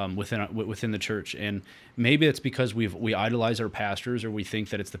 Within the church, and maybe it's because we idolize our pastors, or we think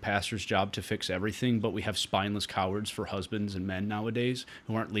that it's the pastor's job to fix everything, but we have spineless cowards for husbands and men nowadays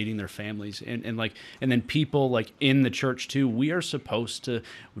who aren't leading their families, and then people like in the church too. We are supposed to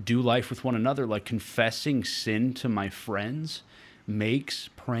do life with one another. Like confessing sin to my friends makes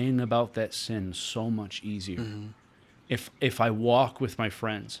praying about that sin so much easier. Mm-hmm. If I walk with my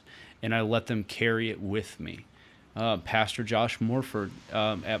friends and I let them carry it with me. Pastor Josh Morford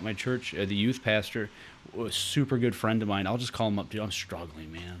at my church, the youth pastor, was a super good friend of mine. I'll just call him up, dude, I'm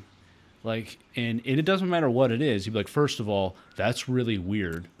struggling, man. Like, and it doesn't matter what it is. He'd be like, first of all, that's really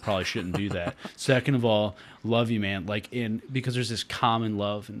weird. Probably shouldn't do that. Second of all, love you, man. Like, because there's this common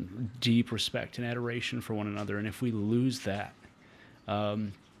love and deep respect and adoration for one another. And if we lose that, what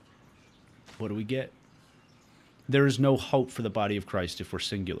do we get? There is no hope for the body of Christ if we're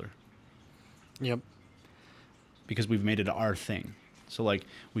singular. Yep. Because we've made it our thing. So, like,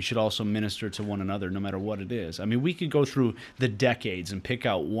 we should also minister to one another no matter what it is. I mean, we could go through the decades and pick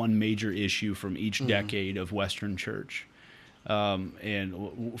out one major issue from each decade of Western church.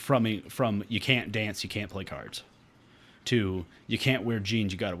 And from you can't dance, you can't play cards, to you can't wear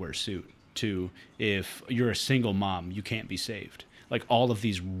jeans, you got to wear a suit, to if you're a single mom, you can't be saved. Like, all of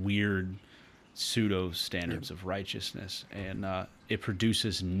these weird pseudo standards of righteousness. And it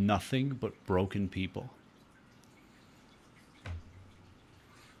produces nothing but broken people.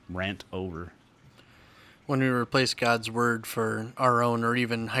 Rant over. When we replace God's word for our own, or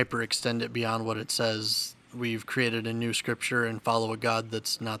even hyperextend it beyond what it says, we've created a new scripture and follow a God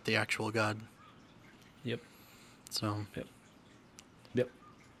that's not the actual God. Yep. So. Yep.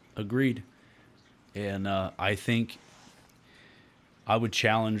 Agreed. And I think I would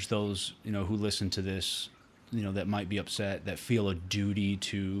challenge those, who listen to this, that might be upset, that feel a duty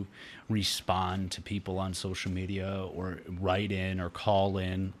to respond to people on social media or write in or call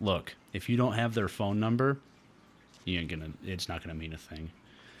in. Look, if you don't have their phone number, it's not gonna mean a thing.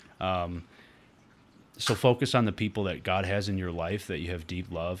 So focus on the people that God has in your life that you have deep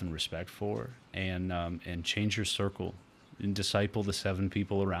love and respect for, and change your circle and disciple the 7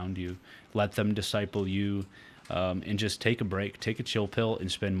 people around you. Let them disciple you. And just take a break, take a chill pill, and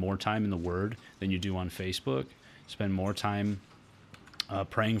spend more time in the Word than you do on Facebook. Spend more time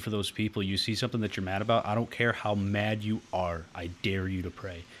praying for those people. You see something that you're mad about, I don't care how mad you are, I dare you to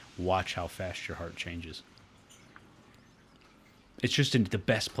pray. Watch how fast your heart changes. It's just the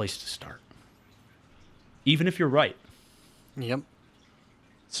best place to start. Even if you're right. Yep.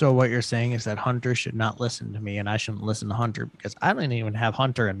 So what you're saying is that Hunter should not listen to me, and I shouldn't listen to Hunter, because I don't even have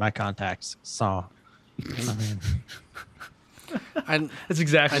Hunter in my contacts. So... That's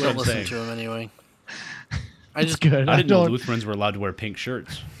exactly what I'm saying. I don't listen to him anyway. I didn't know Lutherans were allowed to wear pink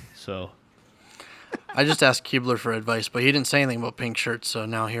shirts, so I just asked Keebler for advice, but he didn't say anything about pink shirts, so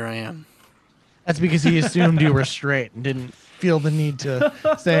now here I am. That's because he assumed you were straight and didn't feel the need to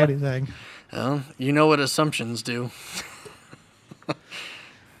say anything. Well, you know what assumptions do.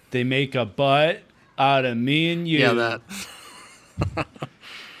 They make a butt out of me and you. Yeah, that.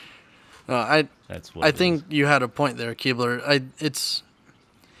 I think you had a point there, Keebler.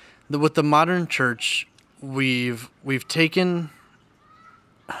 With the modern church, we've taken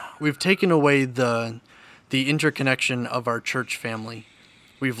away the interconnection of our church family.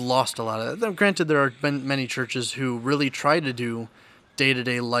 We've lost a lot of that. Granted, there are many churches who really try to do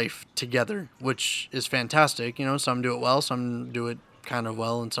day-to-day life together, which is fantastic. Some do it well, some do it kind of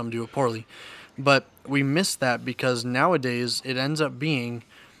well, and some do it poorly. But we miss that because nowadays it ends up being,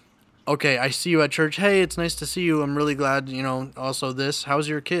 okay, I see you at church. Hey, it's nice to see you. I'm really glad, also this. How's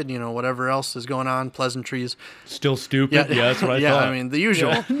your kid? Whatever else is going on, pleasantries. Still stupid? Yeah, that's what I thought. Yeah, I mean, the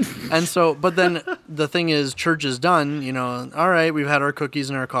usual. Yeah. And so, but then the thing is, church is done, all right, we've had our cookies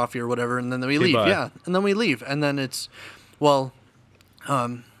and our coffee or whatever, and then we leave. Bye. Yeah, and then we leave. And then it's, well,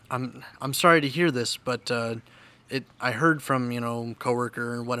 I'm sorry to hear this, but I heard from,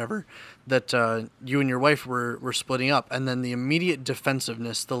 coworker or whatever, that you and your wife were splitting up, and then the immediate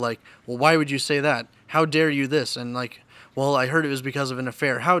defensiveness, the like, well, why would you say that? How dare you this? And like, well, I heard it was because of an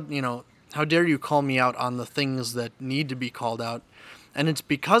affair. How dare you call me out on the things that need to be called out? And it's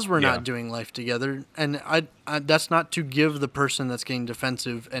because we're not doing life together. And I that's not to give the person that's getting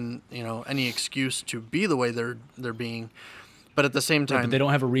defensive and any excuse to be the way they're being, But at the same time, but they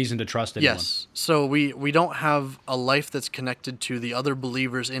don't have a reason to trust anyone. yes. So we don't have a life that's connected to the other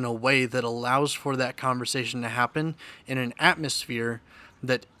believers in a way that allows for that conversation to happen in an atmosphere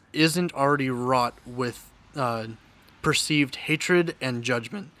that isn't already wrought with perceived hatred and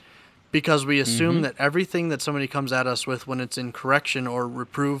judgment. Because we assume that everything that somebody comes at us with when it's in correction or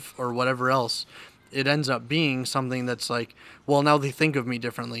reproof or whatever else, it ends up being something that's like, well, now they think of me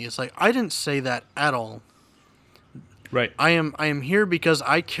differently. It's like, I didn't say that at all. Right. I am here because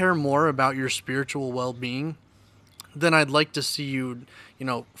I care more about your spiritual well-being than I'd like to see you,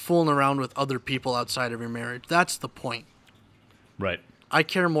 fooling around with other people outside of your marriage. That's the point. Right. I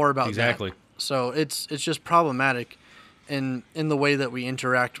care more about exactly. that. So it's just problematic in the way that we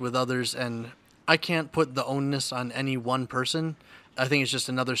interact with others, and I can't put the onus on any one person. I think it's just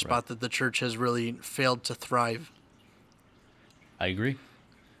another spot that the church has really failed to thrive. I agree.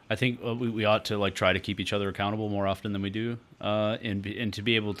 I think we ought to try to keep each other accountable more often than we do, and to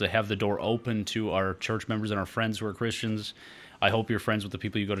be able to have the door open to our church members and our friends who are Christians. I hope you're friends with the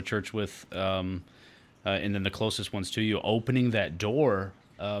people you go to church with, and then the closest ones to you, opening that door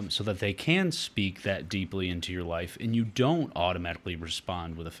so that they can speak that deeply into your life, and you don't automatically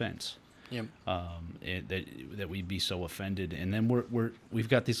respond with offense. Yep. That we'd be so offended, and then we've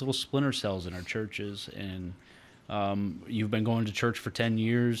got these little splinter cells in our churches, and you've been going to church for 10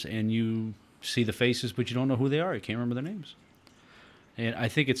 years, and you see the faces, but you don't know who they are. You can't remember their names. And I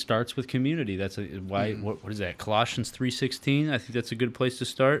think it starts with community. That's why. What is that? Colossians 3:16. I think that's a good place to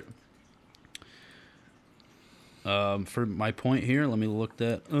start. For my point here, let me look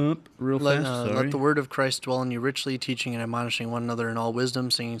that up real fast. Let the word of Christ dwell in you richly, teaching and admonishing one another in all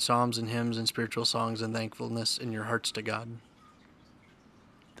wisdom, singing psalms and hymns and spiritual songs and thankfulness in your hearts to God.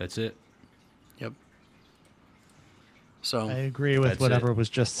 That's it. Yep. So I agree with whatever was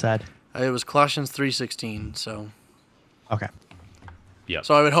just said. It was Colossians 3:16. So. Okay. Yeah.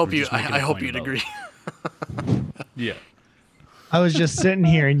 So I would hope I hope you'd agree. Yeah. I was just sitting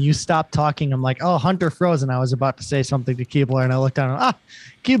here and you stopped talking. I'm like, oh, Hunter froze. And I was about to say something to Keebler, and I looked down and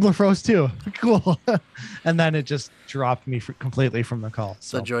Keebler froze too. Cool. And then it just dropped me completely from the call.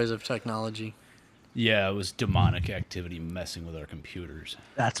 So. The joys of technology. Yeah, it was demonic activity messing with our computers.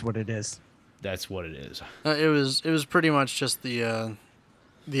 That's what it is. That's what it is. It was pretty much just the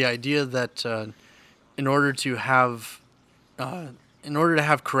idea that in order to have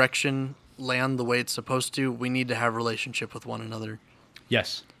correction land the way it's supposed to, we need to have relationship with one another.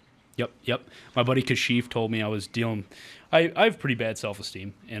 Yes. Yep. My buddy Kashif told me I have pretty bad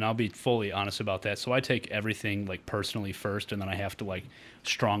self-esteem, and I'll be fully honest about that. So I take everything personally first, and then I have to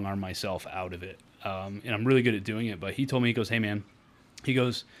strong arm myself out of it. And I'm really good at doing it. But he told me, he goes, hey man, he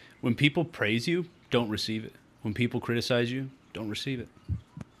goes, when people praise you, don't receive it. When people criticize you, don't receive it.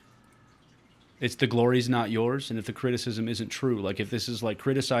 It's the glory's not yours, and if the criticism isn't true, if this is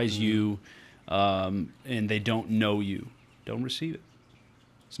criticize you, and they don't know you, don't receive it.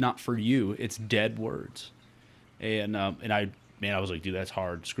 It's not for you. It's dead words. And I was like, dude, that's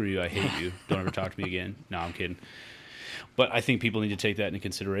hard. Screw you. I hate you. Don't ever talk to me again. No, I'm kidding. But I think people need to take that into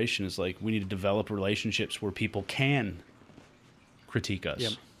consideration. It's we need to develop relationships where people can critique us.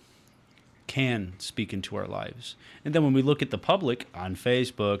 Yep. Can speak into our lives. And then when we look at the public on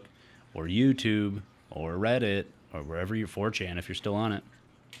Facebook or YouTube or Reddit or wherever you're 4chan, if you're still on it,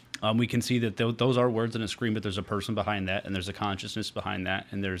 we can see that those are words on a screen, but there's a person behind that, and there's a consciousness behind that,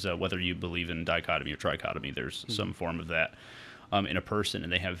 and there's whether you believe in dichotomy or trichotomy, there's some form of that in a person,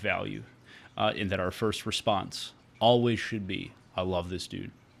 and they have value. In that our first response always should be, I love this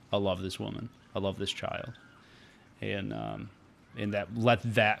dude, I love this woman, I love this child, and that let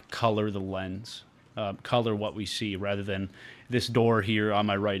that color the lens. Color what we see, rather than this door here on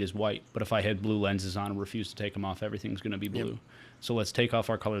my right is white, but if I had blue lenses on and refuse to take them off, everything's going to be blue. Yep. So let's take off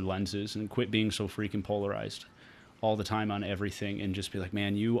our colored lenses and quit being so freaking polarized all the time on everything, and just be like,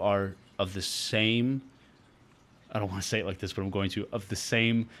 man, you are of the same, I don't want to say it like this, but I'm going to, of the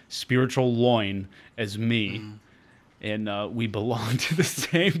same spiritual loin as me. And we belong to the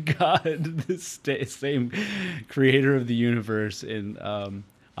same God, the same creator of the universe, and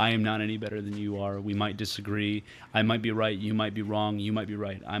I am not any better than you are. We might disagree. I might be right. You might be wrong. You might be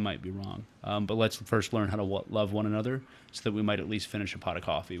right. I might be wrong. But let's first learn how to love one another, so that we might at least finish a pot of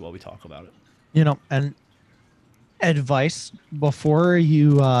coffee while we talk about it. And advice before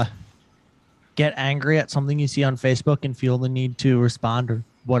you get angry at something you see on Facebook and feel the need to respond, or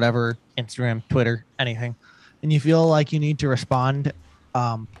whatever, Instagram, Twitter, anything, and you feel like you need to respond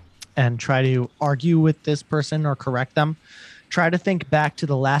and try to argue with this person or correct them. Try to think back to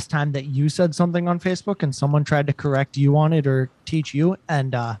the last time that you said something on Facebook and someone tried to correct you on it or teach you.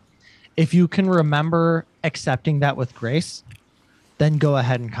 And if you can remember accepting that with grace, then go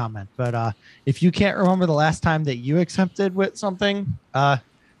ahead and comment. But if you can't remember the last time that you accepted with something that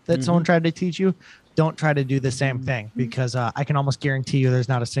someone tried to teach you, don't try to do the same thing, because I can almost guarantee you there's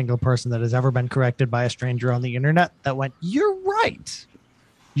not a single person that has ever been corrected by a stranger on the internet that went, "You're right.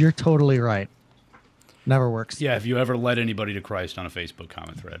 You're totally right." Never works. Yeah, have you ever led anybody to Christ on a Facebook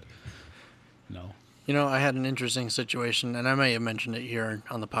comment thread? No. You know, I had an interesting situation, and I may have mentioned it here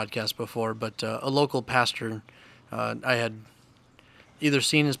on the podcast before, but a local pastor, I had either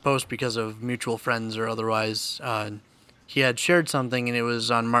seen his post because of mutual friends or otherwise. He had shared something, and it was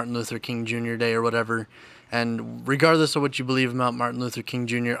on Martin Luther King Jr. Day or whatever. And regardless of what you believe about Martin Luther King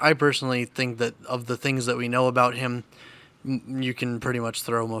Jr., I personally think that of the things that we know about him, you can pretty much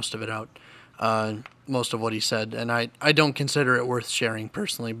throw most of it out, most of what he said. And I don't consider it worth sharing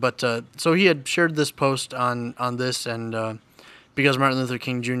personally. But so he had shared this post on this, and because Martin Luther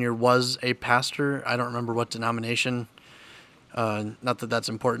King Jr. was a pastor, I don't remember what denomination, not that that's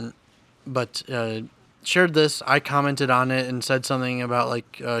important, but shared this. I commented on it and said something about,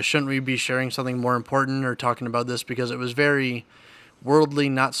 like, shouldn't we be sharing something more important or talking about this, because it was very worldly,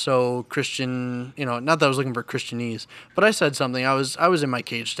 not so Christian, not that I was looking for Christianese, but I said something. I was in my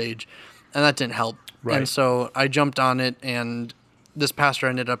cage stage, and that didn't help. Right. And so I jumped on it, and this pastor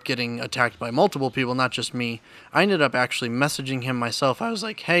ended up getting attacked by multiple people, not just me. I ended up actually messaging him myself. I was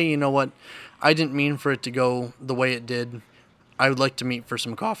like, hey, you know what? I didn't mean for it to go the way it did. I would like to meet for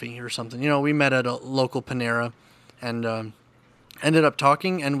some coffee or something. We met at a local Panera and ended up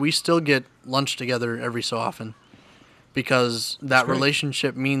talking, and we still get lunch together every so often, because that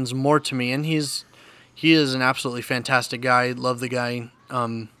relationship means more to me. And he is an absolutely fantastic guy. Love the guy.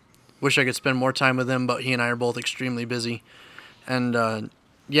 Wish I could spend more time with him, but he and I are both extremely busy. And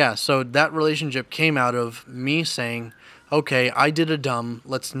so that relationship came out of me saying, okay, I did a dumb.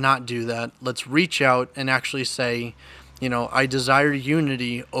 Let's not do that. Let's reach out and actually say, I desire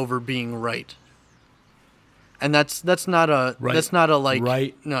unity over being right. And that's not a like,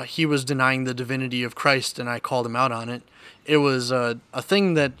 right. No, he was denying the divinity of Christ and I called him out on it. It was a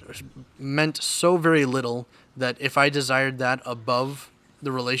thing that meant so very little that if I desired that above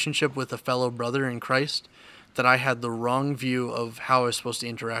the relationship with a fellow brother in Christ, that I had the wrong view of how I was supposed to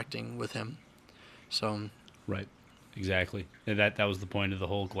be interacting with him. So. Right. Exactly. And that was the point of the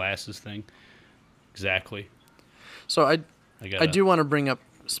whole glasses thing. Exactly. So I do want to bring up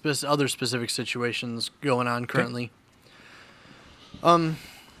other specific situations going on currently. Okay.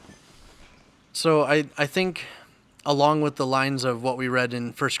 So I think along with the lines of what we read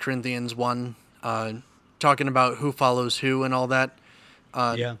in 1 Corinthians 1, talking about who follows who and all that,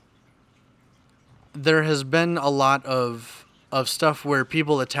 there has been a lot of stuff where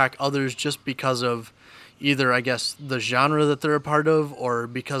people attack others just because of either, I guess, the genre that they're a part of, or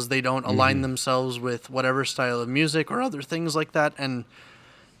because they don't align themselves with whatever style of music or other things like that. And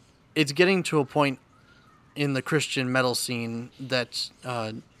it's getting to a point in the Christian metal scene that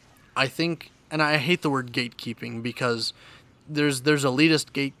I think, and I hate the word gatekeeping, because there's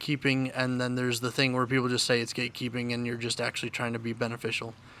elitist gatekeeping, and then there's the thing where people just say it's gatekeeping and you're just actually trying to be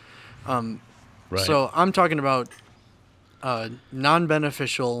beneficial. Right. So I'm talking about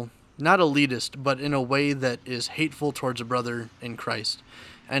non-beneficial, not elitist, but in a way that is hateful towards a brother in Christ.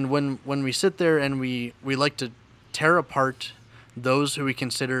 And when we sit there and we like to tear apart those who we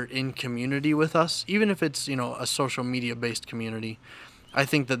consider in community with us, even if it's, a social media based community, I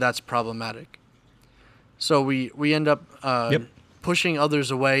think that that's problematic. So we end up pushing others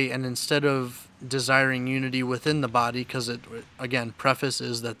away, and instead of desiring unity within the body, because it, again, preface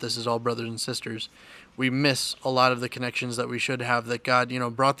is that this is all brothers and sisters, we miss a lot of the connections that we should have, that God,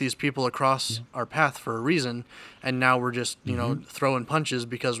 brought these people across our path for a reason, and now we're just, throwing punches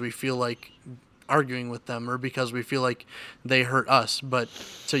because we feel like arguing with them, or because we feel like they hurt us. But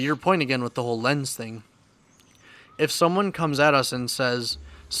to your point again with the whole lens thing, if someone comes at us and says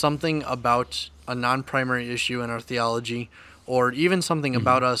something about a non-primary issue in our theology, or even something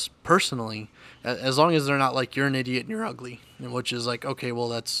about us personally, as long as they're not like, you're an idiot and you're ugly, which is like, okay, well,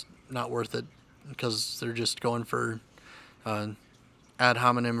 that's not worth it, because they're just going for ad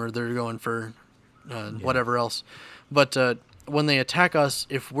hominem, or they're going for whatever else. But when they attack us,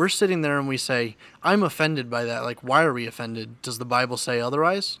 if we're sitting there and we say, I'm offended by that, like, why are we offended? Does the Bible say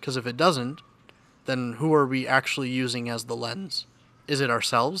otherwise? Because if it doesn't, then who are we actually using as the lens? Is it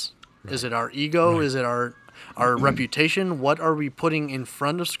ourselves? Right. Is it our ego? Right. Is it our reputation? What are we putting in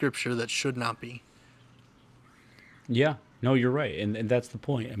front of Scripture that should not be? Yeah, no, you're right, and that's the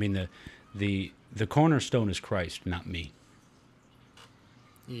point. I mean, the cornerstone is Christ, not me.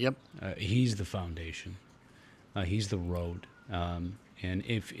 Yep. He's the foundation. He's the road. And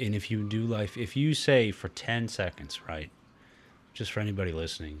if you do life, if you say for 10 seconds, right, just for anybody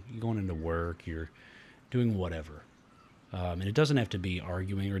listening, you're going into work, you're doing whatever. And it doesn't have to be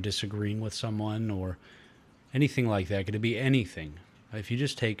arguing or disagreeing with someone or anything like that. It could be anything. If you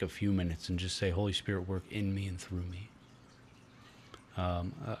just take a few minutes and just say, Holy Spirit, work in me and through me.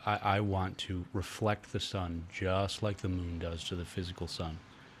 I want to reflect the sun just like the moon does to the physical sun.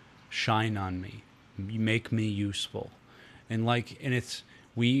 Shine on me. Make me useful. And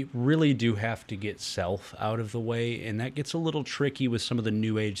we really do have to get self out of the way, and that gets a little tricky with some of the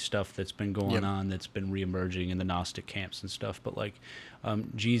new age stuff that's been going on, that's been reemerging in the Gnostic camps and stuff. But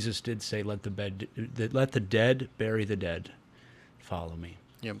Jesus did say, let the dead bury the dead. Follow me.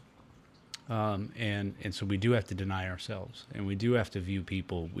 Yep. And so we do have to deny ourselves, and we do have to view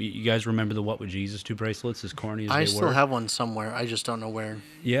people. You guys remember the What Would Jesus Do bracelets, as corny as they were? I still have one somewhere. I just don't know where.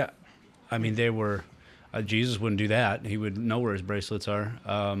 Yeah. I mean, they were... Jesus wouldn't do that. He would know where his bracelets are.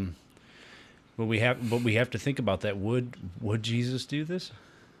 But we have to think about that. Would Jesus do this?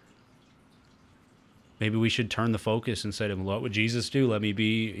 Maybe we should turn the focus and say to him, what would Jesus do? Let me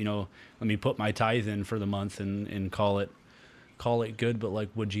put my tithe in for the month and call it good.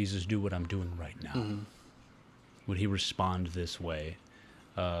 But would Jesus do what I'm doing right now? Mm-hmm. Would he respond this way?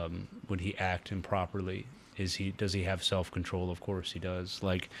 Would he act improperly? Does he have self-control? Of course he does.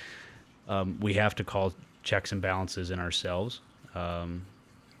 We have to call checks and balances in ourselves, our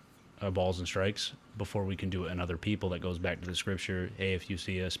balls and strikes, before we can do it in other people. That goes back to the scripture. Hey, if you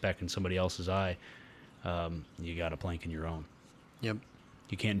see a speck in somebody else's eye, you got a plank in your own. Yep.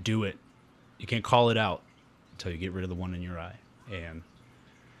 You can't do it. You can't call it out until you get rid of the one in your eye. And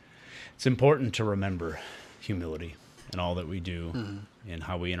it's important to remember humility in all that we do, and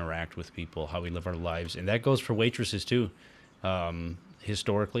how we interact with people, how we live our lives. And that goes for waitresses too.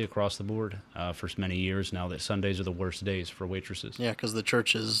 Historically, across the board, for many years now, that Sundays are the worst days for waitresses. Yeah, because the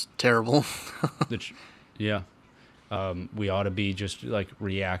church is terrible. We ought to be just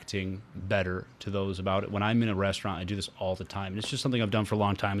reacting better to those about it. When I'm in a restaurant, I do this all the time. And it's just something I've done for a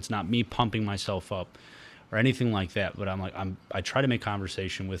long time. It's not me pumping myself up or anything like that, but I try to make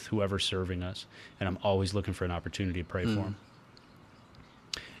conversation with whoever's serving us, and I'm always looking for an opportunity to pray for them.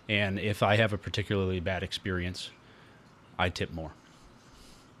 And if I have a particularly bad experience, I tip more.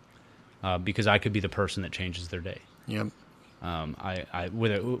 Because I could be the person that changes their day. Yep.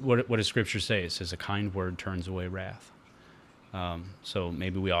 What does Scripture say? It says a kind word turns away wrath. So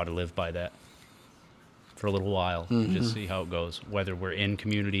maybe we ought to live by that for a little while and just see how it goes. Whether we're in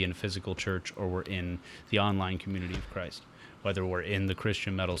community in physical church or we're in the online community of Christ. Whether we're in the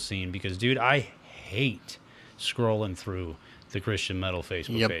Christian metal scene. Because, dude, I hate scrolling through the Christian metal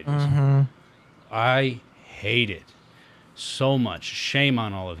Facebook pages. Mm-hmm. I hate it so much. Shame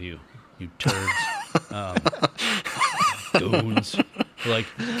on all of you. You turds, goons.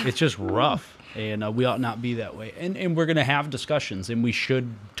 It's just rough, and we ought not be that way. And we're going to have discussions, and we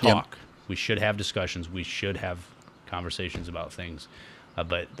should talk. Yep. We should have discussions. We should have conversations about things.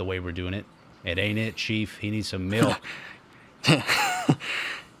 But the way we're doing it, it ain't it, Chief. He needs some milk.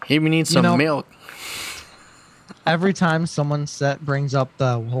 He needs some milk. Every time someone brings up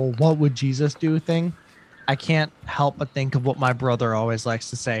the whole "what would Jesus do" thing, I can't help but think of what my brother always likes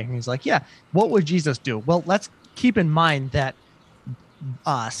to say. He's like, yeah, what would Jesus do? Well, let's keep in mind that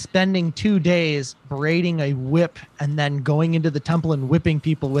spending 2 days braiding a whip and then going into the temple and whipping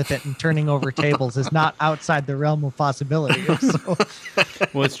people with it and turning over tables is not outside the realm of possibility. So.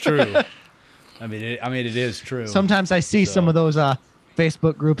 Well, it's true. I mean, it is true. Sometimes I see some of those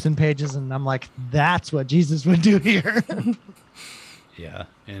Facebook groups and pages, and I'm like, that's what Jesus would do here. Yeah,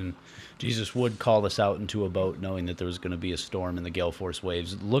 and Jesus would call us out into a boat, knowing that there was going to be a storm and the gale force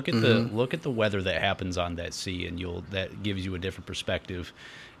waves. Look at the weather that happens on that sea, and that gives you a different perspective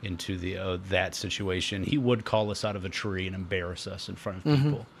into that situation. He would call us out of a tree and embarrass us in front of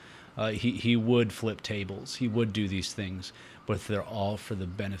people. He would flip tables. He would do these things, but they're all for the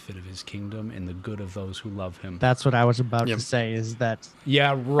benefit of his kingdom and the good of those who love him. That's what I was about to say. Is that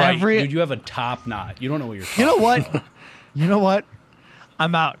right, dude? You have a top knot. You don't know what you're talking about. You know what?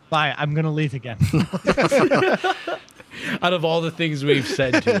 I'm out. Bye. I'm going to leave again. Out of all the things we've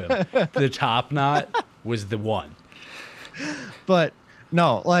said to him, the top knot was the one. But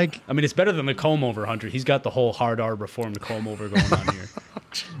no, it's better than the comb over, Hunter. He's got the whole hard R reformed comb over going on here.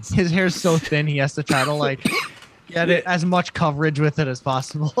 His hair's so thin, he has to try to get it as much coverage with it as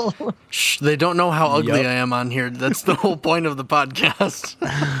possible. Shh, they don't know how ugly I am on here. That's the whole point of the podcast.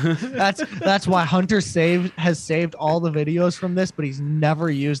 That's why Hunter has saved all the videos from this, but he's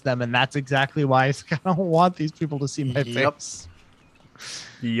never used them, and that's exactly why I don't want these people to see my face.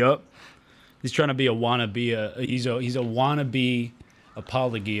 Yep. He's trying to be a wannabe. He's a wannabe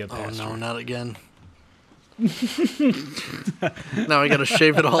apologia pastor. Oh no, not again. Now I got to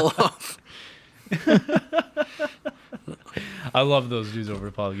shave it all off. I love those dudes over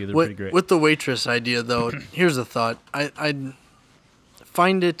at Polygon. They're pretty great. With the waitress idea, though, here's a thought. I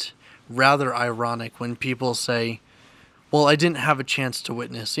find it rather ironic when people say, well, I didn't have a chance to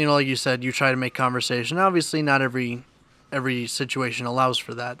witness. You know, like you said, you try to make conversation. Obviously, not every situation allows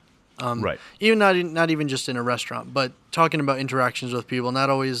for that. Right. Even not even just in a restaurant, but talking about interactions with people, not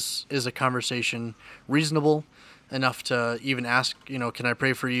always is a conversation reasonable enough to even ask, you know, can I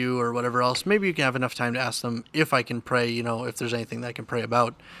pray for you or whatever else. Maybe you can have enough time to ask them if I can pray, you know, if there's anything that I can pray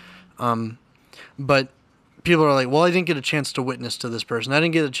about. But people are like, well, I didn't get a chance to witness to this person. I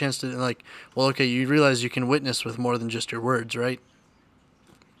didn't get a chance to, like, well, okay, you realize you can witness with more than just your words, right?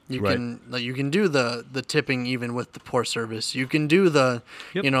 You can do the tipping even with the poor service. You can do the,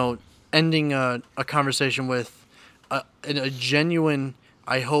 you know, ending a conversation with a genuine,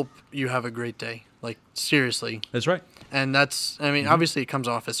 I hope you have a great day. Like, seriously. That's right. And that's, I mean, obviously it comes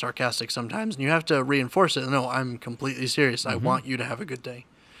off as sarcastic sometimes, and you have to reinforce it. No, I'm completely serious. I want you to have a good day.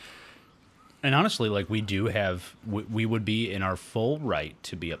 And honestly, like, we do have, we would be in our full right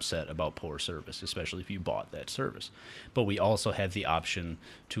to be upset about poor service, especially if you bought that service. But we also have the option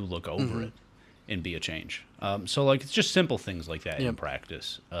to look over it and be a change. So, like, it's just simple things like that in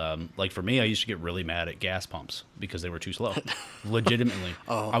practice. Like, for me, I used to get really mad at gas pumps because they were too slow. Legitimately.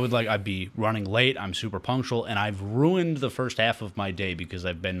 I'd be running late, I'm super punctual, and I've ruined the first half of my day because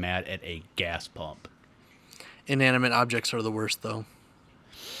I've been mad at a gas pump. Inanimate objects are the worst, though.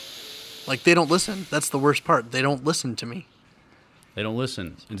 Like, they don't listen. That's the worst part. They don't listen to me. They don't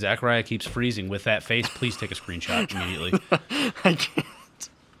listen. And Zachariah keeps freezing with that face. Please take a screenshot immediately. I can't.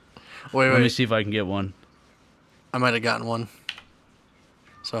 Wait. Let me see if I can get one. I might have gotten one.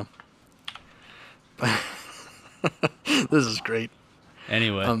 So. This is great.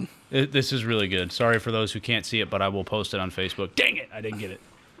 Anyway, this is really good. Sorry for those who can't see it, but I will post it on Facebook. Dang it, I didn't get it.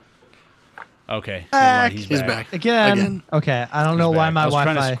 Okay, he's back. Again. Okay, I don't know why my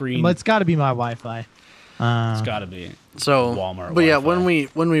Wi-Fi. But it's got to be my Wi-Fi. It's got to be. So, Walmart. But yeah, Wi-Fi.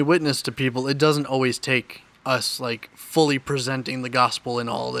 when we witness to people, it doesn't always take us like fully presenting the gospel in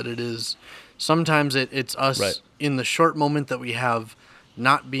all that it is. Sometimes it's us in the short moment that we have,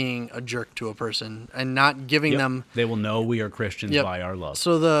 not being a jerk to a person and not giving them. They will know we are Christians by our love.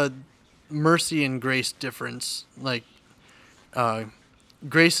 So the mercy and grace difference, like,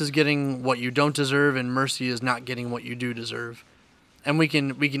 grace is getting what you don't deserve, and mercy is not getting what you do deserve. And we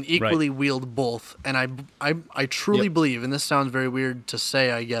can equally wield both. And I truly believe, and this sounds very weird to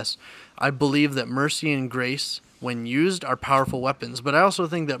say, I guess, I believe that mercy and grace, when used, are powerful weapons. But I also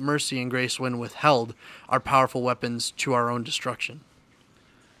think that mercy and grace, when withheld, are powerful weapons to our own destruction.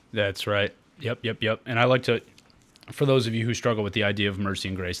 That's right. Yep. And I like to, for those of you who struggle with the idea of mercy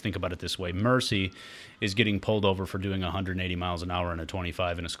and grace, think about it this way. Mercy is getting pulled over for doing 180 miles an hour in a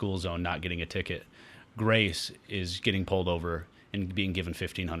 25 in a school zone, not getting a ticket. Grace is getting pulled over and being given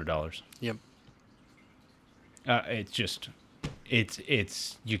 $1,500. Yep. It's just,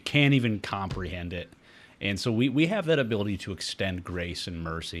 it's you can't even comprehend it. And so we have that ability to extend grace and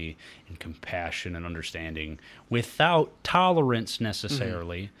mercy and compassion and understanding without tolerance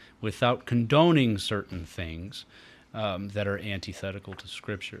necessarily, without condoning certain things that are antithetical to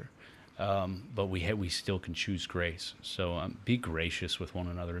Scripture. But we still can choose grace. So be gracious with one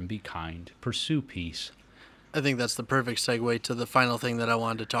another and be kind. Pursue peace. I think that's the perfect segue to the final thing that I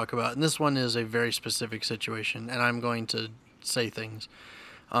wanted to talk about. And this one is a very specific situation, and I'm going to say things.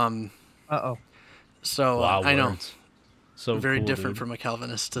 Uh-oh. So wow, I know. Words. So very cool, different dude. from a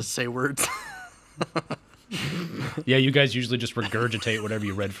Calvinist to say words. Yeah, you guys usually just regurgitate whatever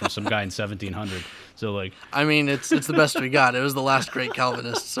you read from some guy in 1700. So, like, I mean, it's the best we got. It was the last great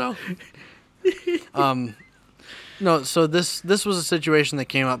Calvinist. So, no. So this was a situation that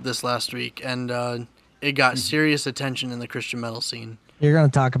came up this last week, and it got serious attention in the Christian metal scene. You're going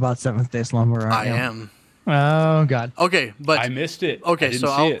to talk about Seventh-day Slumber, aren't you? I am. Oh God. Okay, but I missed it. Okay, so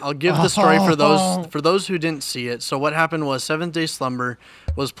I'll give the story for those who didn't see it. So what happened was Seventh-day Slumber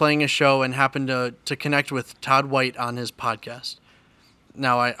was playing a show and happened to connect with Todd White on his podcast.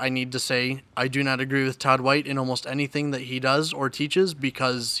 Now I need to say I do not agree with Todd White in almost anything that he does or teaches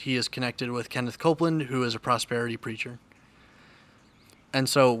because he is connected with Kenneth Copeland, who is a prosperity preacher. And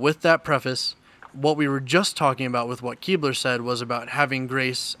so with that preface, what we were just talking about with what Keebler said was about having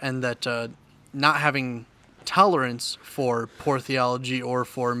grace and that not having tolerance for poor theology or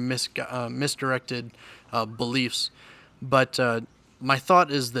for misdirected beliefs. But my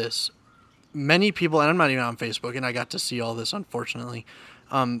thought is this. Many people, and I'm not even on Facebook, and I got to see all this, unfortunately.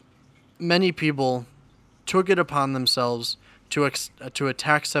 Many people took it upon themselves to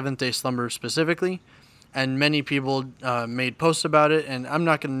attack Seventh-day Slumber specifically and many people made posts about it. And I'm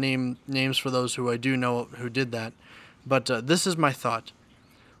not going to name names for those who I do know who did that, but this is my thought.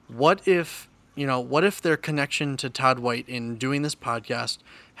 What if their connection to Todd White in doing this podcast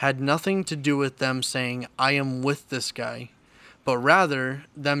had nothing to do with them saying, I am with this guy, but rather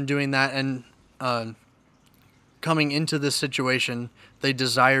them doing that and coming into this situation, they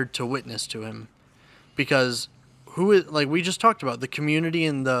desired to witness to him. Because like we just talked about, the community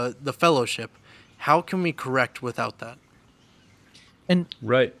and the fellowship, how can we correct without that? And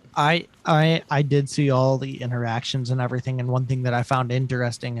right. I did see all the interactions and everything, and one thing that I found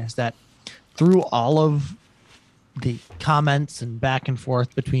interesting is that through all of the comments and back and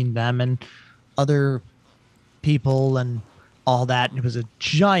forth between them and other people and all that, it was a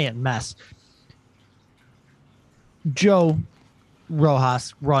giant mess. Joe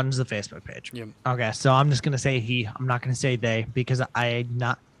Rojas runs the Facebook page. Yep. Okay, so I'm just gonna say he. I'm not gonna say they, because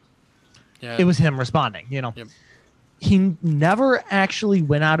Yeah. It was him responding. Yep. He never actually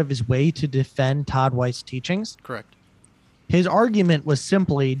went out of his way to defend Todd White's teachings. Correct. His argument was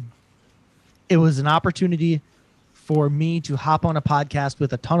simply, it was an opportunity for me to hop on a podcast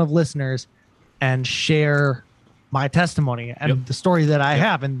with a ton of listeners and share my testimony and the story that I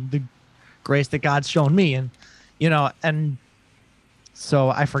have and the grace that God's shown me. And, and so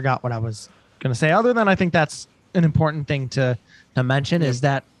I forgot what I was going to say, other than I think that's an important thing to mention is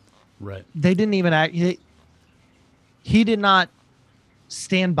that they didn't even act. He did not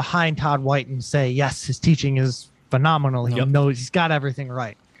stand behind Todd White and say, yes, his teaching is phenomenal. He knows he's got everything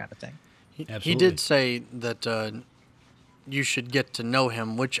right, kind of thing. He did say that you should get to know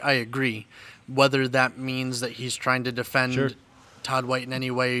him, which I agree. Whether that means that he's trying to defend Todd White in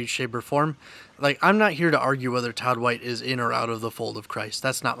any way, shape, or form. Like, I'm not here to argue whether Todd White is in or out of the fold of Christ.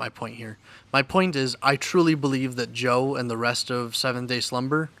 That's not my point here. My point is, I truly believe that Joe and the rest of Seventh Day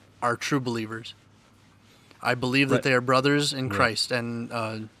Slumber are true believers. I believe that they are brothers in Christ,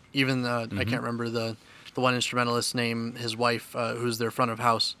 and even I can't remember the one instrumentalist's name, his wife, who's their front of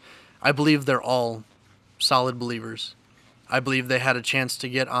house. I believe they're all solid believers. I believe they had a chance to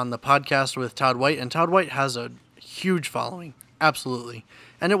get on the podcast with Todd White, and Todd White has a huge following, absolutely.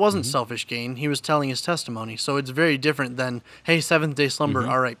 And it wasn't selfish gain. He was telling his testimony, so it's very different than, hey, Seventh Day Slumber,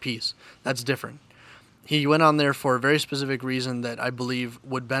 all right, peace. That's different. He went on there for a very specific reason that I believe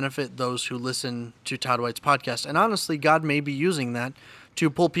would benefit those who listen to Todd White's podcast. And honestly, God may be using that to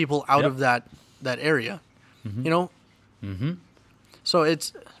pull people out of that area, So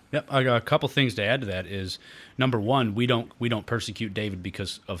it's... Yep, I got a couple things to add to that is, number one, we don't persecute David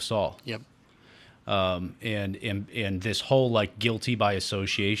because of Saul. Yep. And this whole like guilty by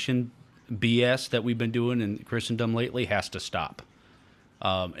association BS that we've been doing in Christendom lately has to stop.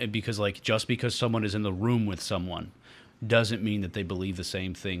 And because just because someone is in the room with someone doesn't mean that they believe the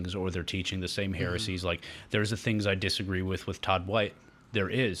same things or they're teaching the same heresies. Like, there's the things I disagree with Todd White. There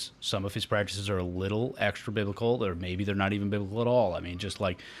is. Some of his practices are a little extra biblical, or maybe they're not even biblical at all. I mean, just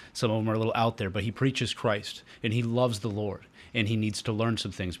like some of them are a little out there, but he preaches Christ and he loves the Lord and he needs to learn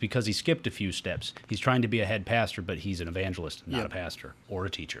some things because he skipped a few steps. He's trying to be a head pastor, but he's an evangelist, not a pastor or a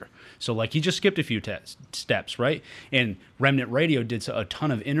teacher. So he just skipped a few steps, right? And Remnant Radio did a ton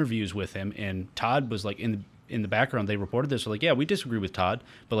of interviews with him, and Todd was in the background. They reported this. So yeah, we disagree with Todd,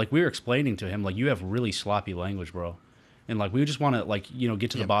 but we were explaining to him, you have really sloppy language, bro. And we just want to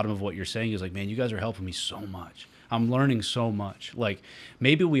get to the bottom of what you're saying is man, you guys are helping me so much. I'm learning so much.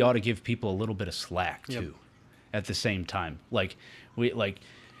 Maybe we ought to give people a little bit of slack too, at the same time. Like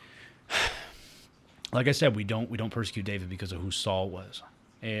I said, we don't persecute David because of who Saul was,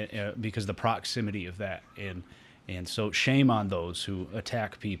 and because of the proximity of that. And so shame on those who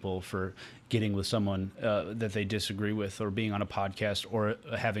attack people for getting with someone that they disagree with, or being on a podcast, or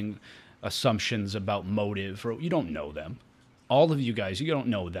having assumptions about motive, or you don't know them. All of you guys, you don't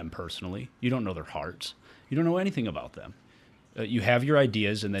know them personally. You don't know their hearts. You don't know anything about them. You have your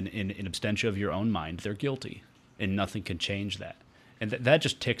ideas, and then in absentia of your own mind, they're guilty, and nothing can change that. And that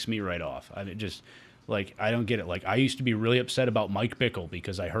just ticks me right off. I mean, just I don't get it. I used to be really upset about Mike Bickle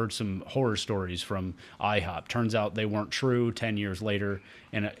because I heard some horror stories from IHOP. Turns out they weren't true 10 years later.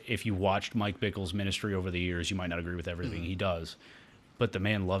 And if you watched Mike Bickle's ministry over the years, you might not agree with everything he does. But the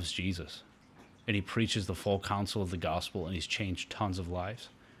man loves Jesus, and he preaches the full counsel of the gospel, and he's changed tons of lives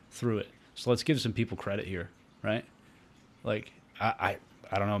through it. So let's give some people credit here, right? I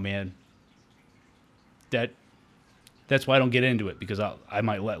don't know, man. That's why I don't get into it, because I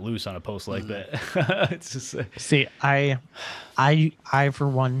might let loose on a post like that. It's just see, I for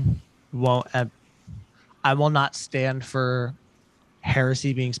one won't. I will not stand for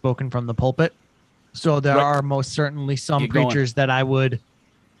heresy being spoken from the pulpit. So there are most certainly some preachers that I would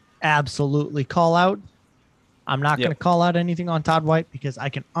absolutely call out. I'm not going to call out anything on Todd White because I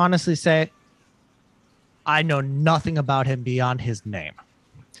can honestly say I know nothing about him beyond his name.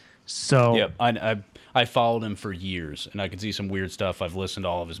 So yeah, I followed him for years, and I can see some weird stuff. I've listened to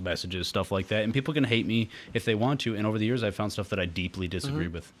all of his messages, stuff like that, and people can hate me if they want to. And over the years, I've found stuff that I deeply disagree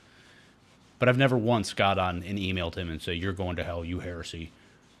with. But I've never once got on and emailed him and say, "You're going to hell, you heresy,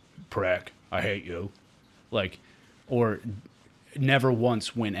 prick. I hate you," or never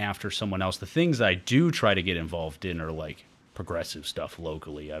once went after someone else. The things I do try to get involved in are like progressive stuff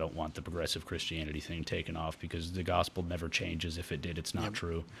locally. I don't want the progressive Christianity thing taken off because the gospel never changes. If it did, it's not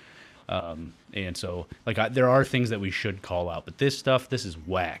true. And so, there are things that we should call out, but this is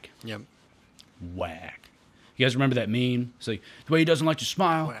whack. Yep. Whack. You guys remember that meme? It's like, the way he doesn't like to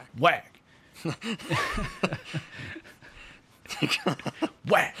smile, whack.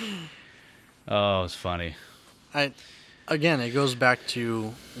 Whack. Oh, it's funny. Again, it goes back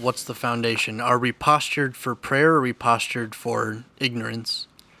to what's the foundation? Are we postured for prayer or are we postured for ignorance?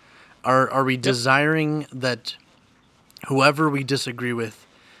 Are we desiring that whoever we disagree with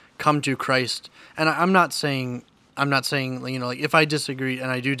come to Christ? And I'm not saying, if I disagree,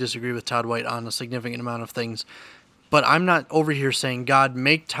 and I do disagree with Todd White on a significant amount of things, but I'm not over here saying, God,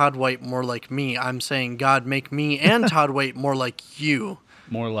 make Todd White more like me. I'm saying, God, make me and Todd White more like you.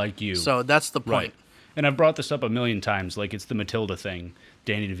 More like you. So that's the point. Right. And I've brought this up a million times. It's the Matilda thing.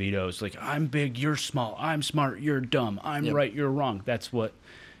 Danny DeVito's like, I'm big, you're small. I'm smart, you're dumb. I'm right, you're wrong. That's what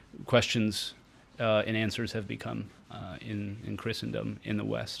questions and answers have become in Christendom in the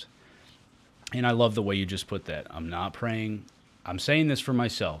West. And I love the way you just put that. I'm not praying. I'm saying this for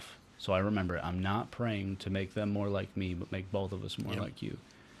myself. So I remember, I'm not praying to make them more like me, but make both of us more like you.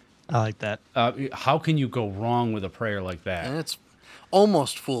 I like that. How can you go wrong with a prayer like that? And it's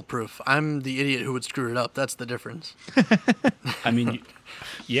almost foolproof. I'm the idiot who would screw it up. That's the difference. I mean,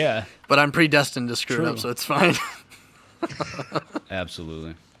 yeah. But I'm predestined to screw it up, so it's fine.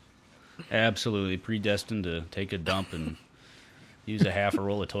 Absolutely. Absolutely. Predestined to take a dump and use a half a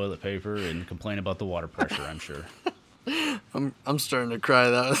roll of toilet paper and complain about the water pressure, I'm sure. I'm starting to cry.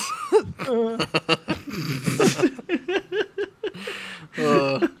 That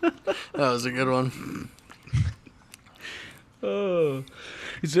was a good one. Oh,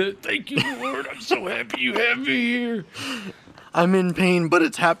 he said, "Thank you, Lord. I'm so happy you have me here. I'm in pain, but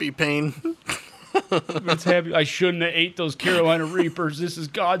it's happy pain. It's happy. I shouldn't have ate those Carolina Reapers. This is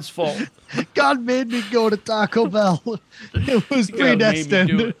God's fault. God made me go to Taco Bell. It was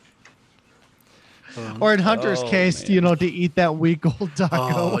predestined." Or in Hunter's case, man, to eat that week-old taco.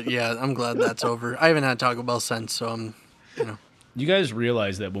 Oh, yeah, I'm glad that's over. I haven't had Taco Bell since, so I'm. You guys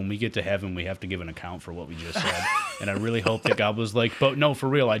realize that when we get to heaven, we have to give an account for what we just said. And I really hope that God was like, but no, for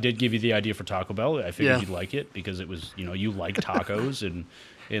real, I did give you the idea for Taco Bell. I figured you'd like it because it was, you like tacos and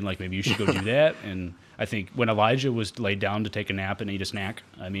maybe you should go do that. And I think when Elijah was laid down to take a nap and eat a snack,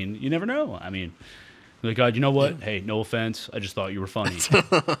 I mean, you never know. I mean, like, God, you know what? Yeah. Hey, no offense. I just thought you were funny.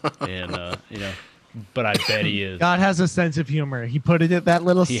 And, but I bet he is. God has a sense of humor. He put that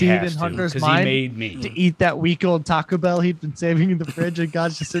little seed in Hunter's mind he made me to eat that week-old Taco Bell he'd been saving in the fridge, and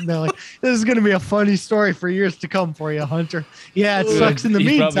God's just sitting there like, this is going to be a funny story for years to come for you, Hunter. Yeah, it sucks in the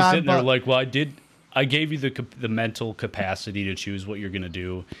meantime. He's probably sitting there like, well, I gave you the mental capacity to choose what you're going to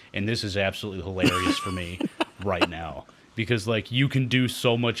do, and this is absolutely hilarious for me right now because, you can do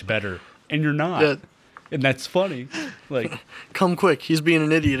so much better, and you're not. Yeah. And that's funny. Come quick. He's being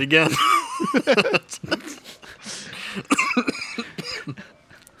an idiot again.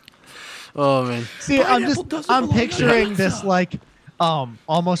 Oh man. See, I'm picturing this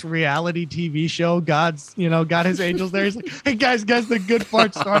almost reality TV show. God's got his angels there. He's like, hey guys, the good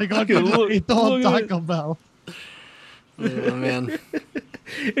part's starting on. Eat the whole Taco Bell. Oh man.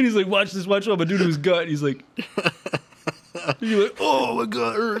 And he's like, watch what I'm gonna do to his gut. He's like, you're like, oh my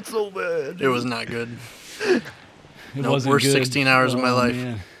God, it hurts so bad. It was not good. It wasn't worst good. 16 hours of my life.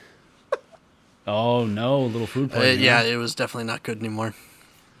 Man. Oh no, a little food poisoning. Yeah, it was definitely not good anymore.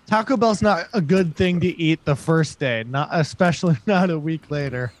 Taco Bell's not a good thing to eat the first day, especially not a week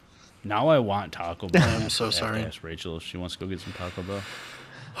later. Now I want Taco Bell. I'm so sorry. Ask Rachel if she wants to go get some Taco Bell.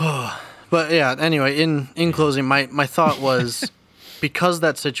 But yeah, anyway, in closing, my thought was, because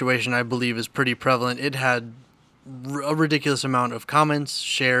that situation I believe is pretty prevalent, it had a ridiculous amount of comments,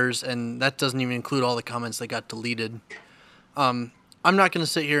 shares, and that doesn't even include all the comments that got deleted. I'm not going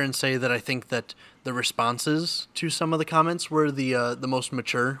to sit here and say that I think that the responses to some of the comments were the most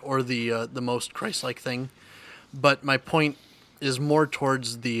mature or the most Christ-like thing, but my point is more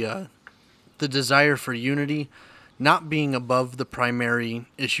towards the desire for unity, not being above the primary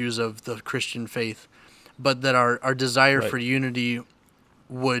issues of the Christian faith, but that our desire for unity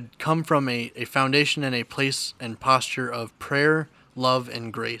would come from a foundation and a place and posture of prayer, love,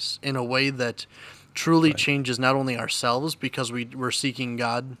 and grace in a way that truly changes not only ourselves because we're seeking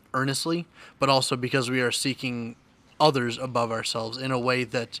God earnestly, but also because we are seeking others above ourselves in a way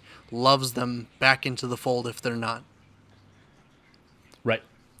that loves them back into the fold if they're not. Right.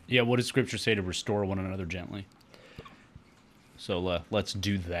 Yeah, what does Scripture say to restore one another gently? So let's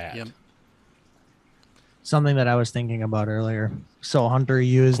do that. Yep. Something that I was thinking about earlier. So Hunter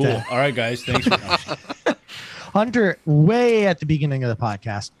used Cool. All right, guys. Thanks for Hunter, way at the beginning of the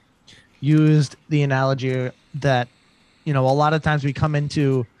podcast, used the analogy that, a lot of times we come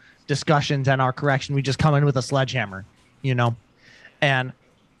into discussions and our correction, we just come in with a sledgehammer, and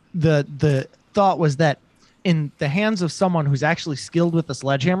the thought was that in the hands of someone who's actually skilled with the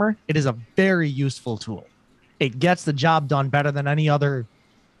sledgehammer, it is a very useful tool. It gets the job done better than any other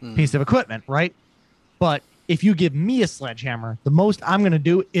piece of equipment, right? But if you give me a sledgehammer, the most I'm going to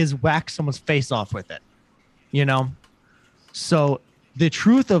do is whack someone's face off with it, So the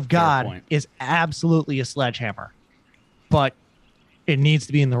truth of God is absolutely a sledgehammer, but it needs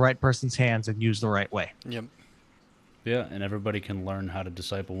to be in the right person's hands and used the right way. Yep. Yeah, and everybody can learn how to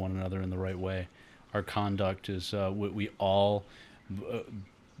disciple one another in the right way. Our conduct is we all,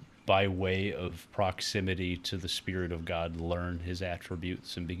 by way of proximity to the Spirit of God, learn His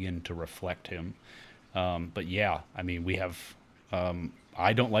attributes and begin to reflect Him. But yeah, I mean, we have.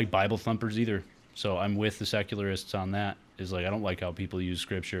 I don't like Bible thumpers either, so I'm with the secularists on that. Is like I don't like how people use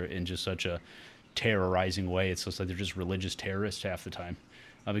Scripture in just such a terrorizing way. It's just like they're just religious terrorists half the time,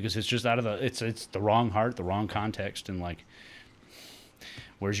 because it's just out of the it's the wrong heart, the wrong context, and like,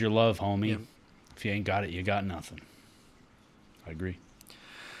 where's your love, homie? Yep. If you ain't got it, you got nothing. I agree.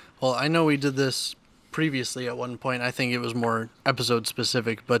 Well, I know we did this previously at one point. I think it was more episode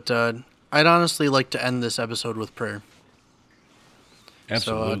specific, but I'd honestly like to end this episode with prayer.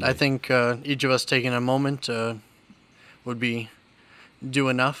 Absolutely. So I think each of us taking a moment would do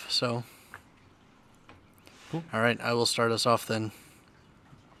enough. So, cool. All right, I will start us off then.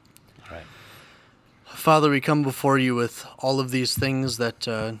 All right. Father, we come before you with all of these things that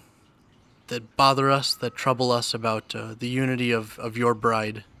bother us, that trouble us about the unity of your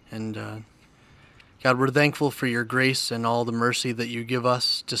bride. And God, we're thankful for your grace and all the mercy that you give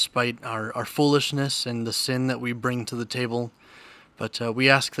us despite our foolishness and the sin that we bring to the table. But we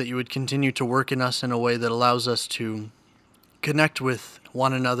ask that you would continue to work in us in a way that allows us to connect with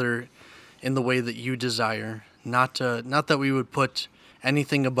one another in the way that you desire. Not that we would put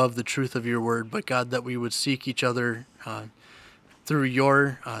anything above the truth of your word, but God, that we would seek each other through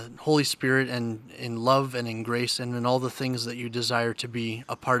your Holy Spirit and in love and in grace and in all the things that you desire to be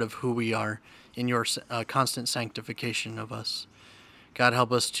a part of who we are in your constant sanctification of us. God,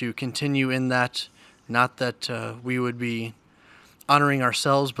 help us to continue in that, not that we would be honoring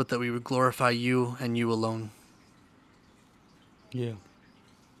ourselves, but that we would glorify you and you alone. Yeah.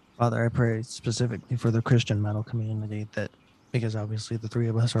 Father, I pray specifically for the Christian metal community, that because obviously the three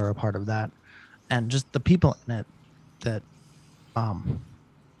of us are a part of that, and just the people in it, that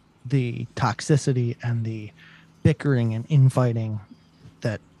the toxicity and the bickering and infighting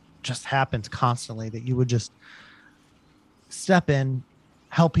that just happens constantly, that you would just step in,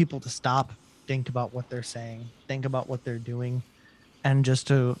 help people to stop, think about what they're saying, think about what they're doing, and just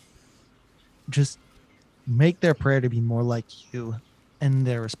make their prayer to be more like you and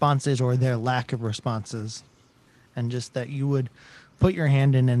their responses or their lack of responses, and just that you would put your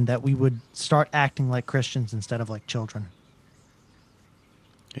hand in and that we would start acting like Christians instead of like children.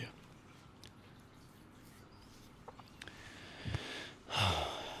 Yeah.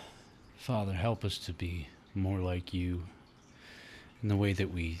 Father, help us to be more like you in the way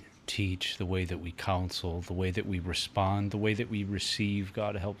that we teach, the way that we counsel, the way that we respond, the way that we receive.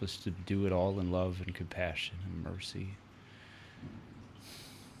 God, help us to do it all in love and compassion and mercy.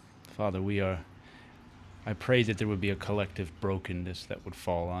 Father, I pray that there would be a collective brokenness that would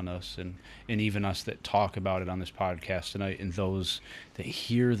fall on us, and even us that talk about it on this podcast tonight, and those that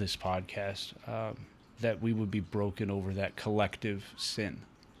hear this podcast, that we would be broken over that collective sin,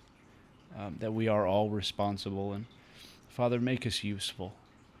 that we are all responsible. And Father, make us useful.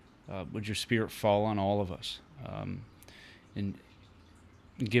 Would your Spirit fall on all of us, and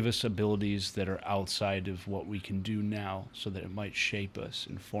give us abilities that are outside of what we can do now, so that it might shape us,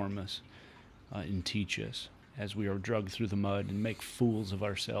 inform us, and teach us as we are dragged through the mud and make fools of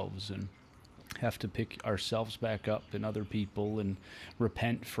ourselves and have to pick ourselves back up and other people and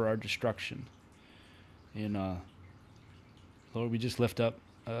repent for our destruction. And Lord, we just lift up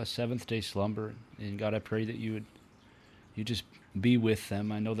seventh day slumber, and God, I pray that you just be with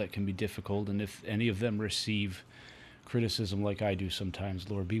them. I know that can be difficult, and if any of them receive criticism like I do sometimes,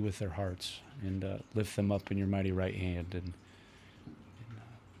 Lord, be with their hearts and lift them up in your mighty right hand. And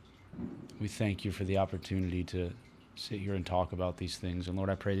we thank you for the opportunity to sit here and talk about these things. And Lord,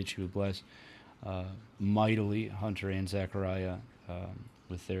 I pray that you would bless mightily Hunter and Zechariah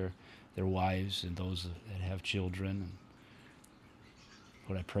with their wives and those that have children. And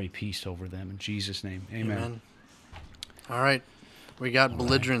Lord, I pray peace over them. In Jesus' name, amen. All right. We got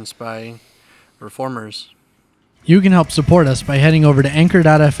Belligerence by Reformers. You can help support us by heading over to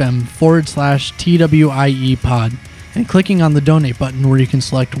anchor.fm/TWIE pod and clicking on the donate button where you can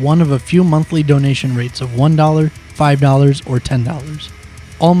select one of a few monthly donation rates of $1, $5, or $10.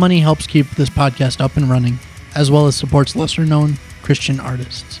 All money helps keep this podcast up and running, as well as supports lesser-known Christian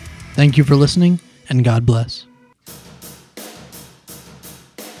artists. Thank you for listening, and God bless.